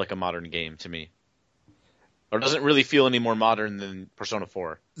feel like a modern game to me. Or doesn't really feel any more modern than Persona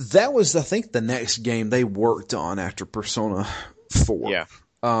 4. That was, I think, the next game they worked on after Persona 4. Yeah.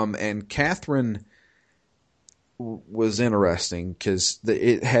 And Catherine was interesting because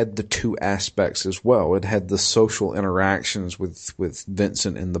it had the two aspects as well. It had the social interactions with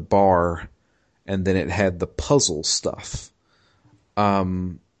Vincent in the bar, and then it had the puzzle stuff.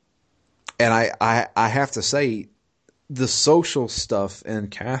 And I have to say, the social stuff in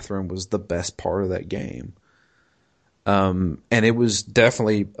Catherine was the best part of that game. And it was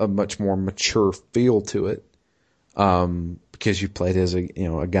definitely a much more mature feel to it. Because you played as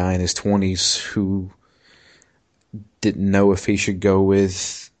a guy in his 20s who didn't know if he should go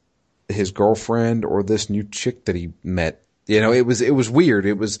with his girlfriend or this new chick that he met. It was weird.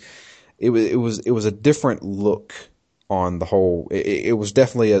 It was a different look on the whole. It was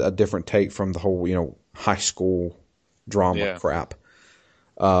definitely a different take from the whole, high school drama crap.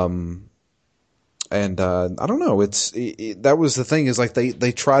 And I don't know. That was the thing, is like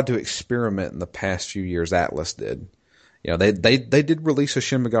they tried to experiment in the past few years. Atlas did. They did release a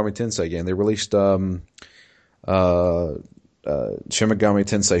Shin Megami Tensei game. They released Shin Megami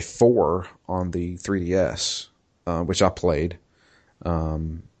Tensei 4 on the 3DS, which I played.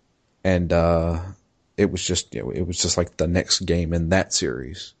 And it was just like the next game in that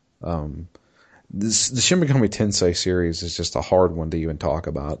series. The Shin Megami Tensei series is just a hard one to even talk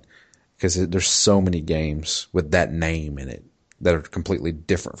about, because there's so many games with that name in it that are completely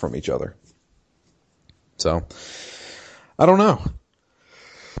different from each other. So, I don't know.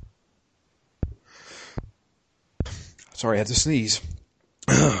 Sorry, I had to sneeze.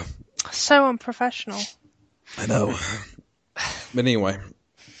 So unprofessional. I know. But anyway.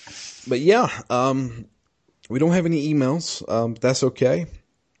 But yeah, we don't have any emails. That's okay.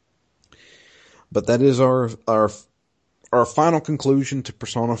 But that is our final conclusion to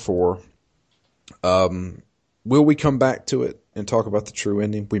Persona 4. Will we come back to it and talk about the true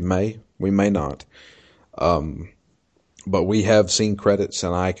ending? We may not. But we have seen credits,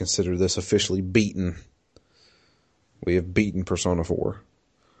 and I consider this officially beaten. We have beaten Persona 4.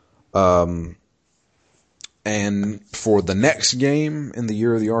 And for the next game in the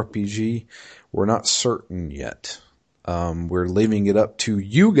year of the RPG, we're not certain yet. We're leaving it up to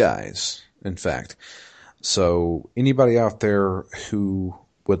you guys, in fact. So anybody out there who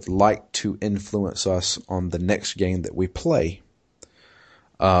would like to influence us on the next game that we play,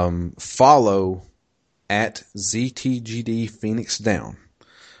 follow at ZTGD Phoenix Down,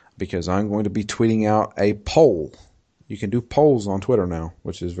 because I'm going to be tweeting out a poll. You can do polls on Twitter now,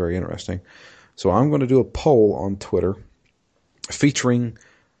 which is very interesting. So I'm going to do a poll on Twitter featuring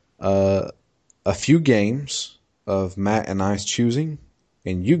a few games of Matt and I's choosing,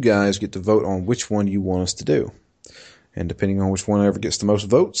 and you guys get to vote on which one you want us to do. And depending on which one ever gets the most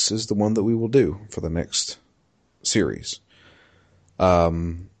votes is the one that we will do for the next series.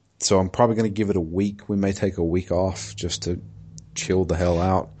 So I'm probably going to give it a week. We may take a week off just to chill the hell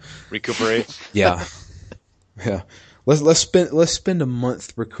out. Recuperate. Yeah. Yeah. Let's spend a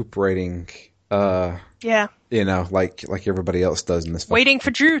month recuperating. Yeah. Like everybody else does in this. Waiting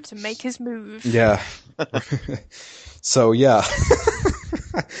for Drew to make his move. Yeah. So yeah.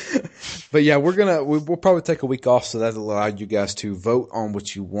 But yeah, we'll probably take a week off, so that'll allow you guys to vote on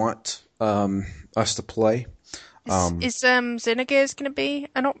what you want us to play. Is Xenogears going to be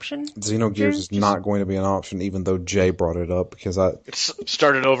an option? Xenogears is not going to be an option, even though Jay brought it up, because It's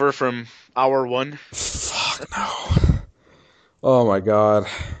started over from hour 1. Fuck no. Oh my god.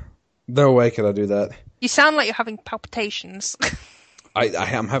 No way could I do that. You sound like you're having palpitations. I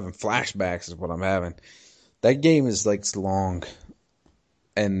am having flashbacks is what I'm having. That game is like long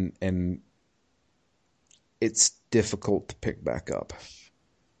and it's difficult to pick back up.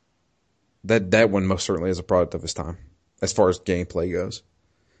 That one most certainly is a product of its time, as far as gameplay goes.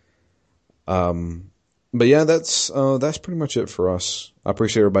 But yeah, that's pretty much it for us. I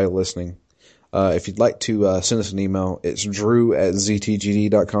appreciate everybody listening. If you'd like to send us an email, it's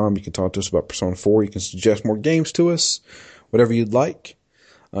drew@ztgd.com. You can talk to us about Persona 4. You can suggest more games to us, whatever you'd like.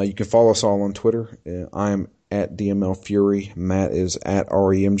 You can follow us all on Twitter. I'm at DML Fury. Matt is at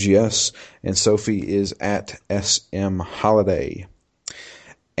REMGS. And Sophie is at SM Holiday.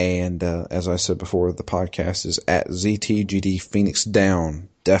 And as I said before, the podcast is at ZTGD Phoenix Down.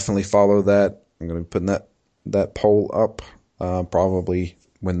 Definitely follow that. I'm going to be putting that poll up probably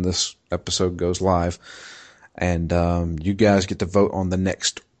when this episode goes live. And you guys get to vote on the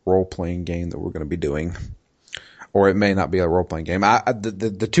next role-playing game that we're going to be doing. Or it may not be a role-playing game.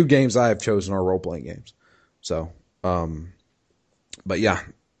 The two games I have chosen are role-playing games. So, but yeah,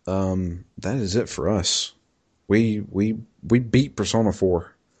 that is it for us. We beat Persona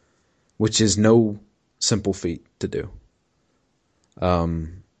 4, which is no simple feat to do.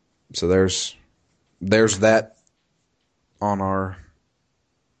 So there's that on our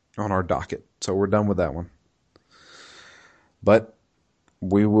docket. So we're done with that one. But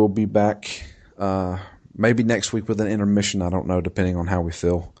we will be back maybe next week with an intermission. I don't know, depending on how we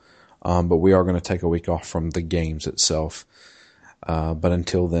feel. But we are going to take a week off from the games itself. But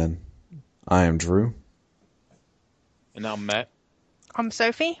until then, I am Drew. And I'm Matt. I'm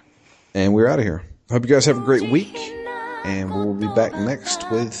Sophie. And we're out of here. Hope you guys have a great week. And we'll be back next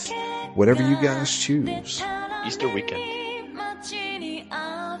with whatever you guys choose. Easter weekend.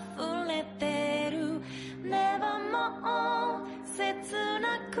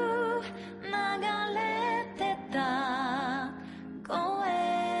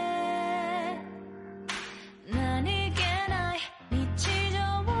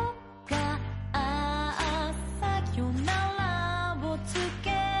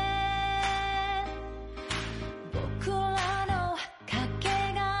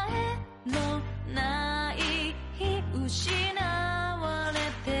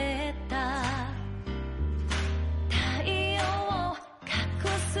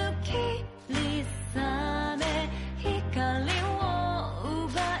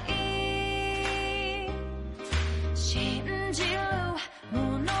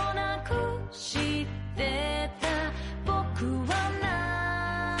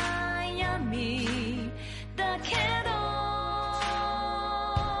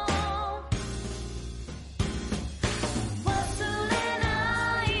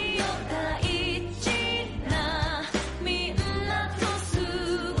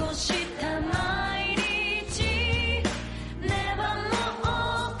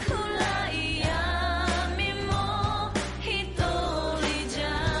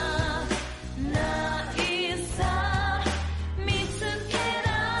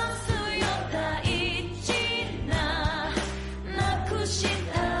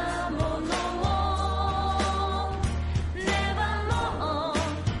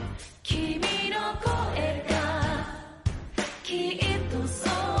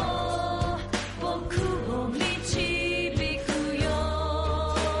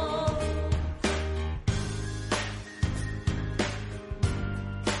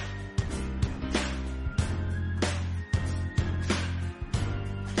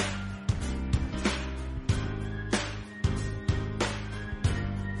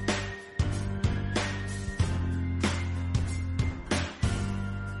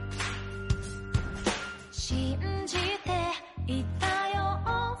 she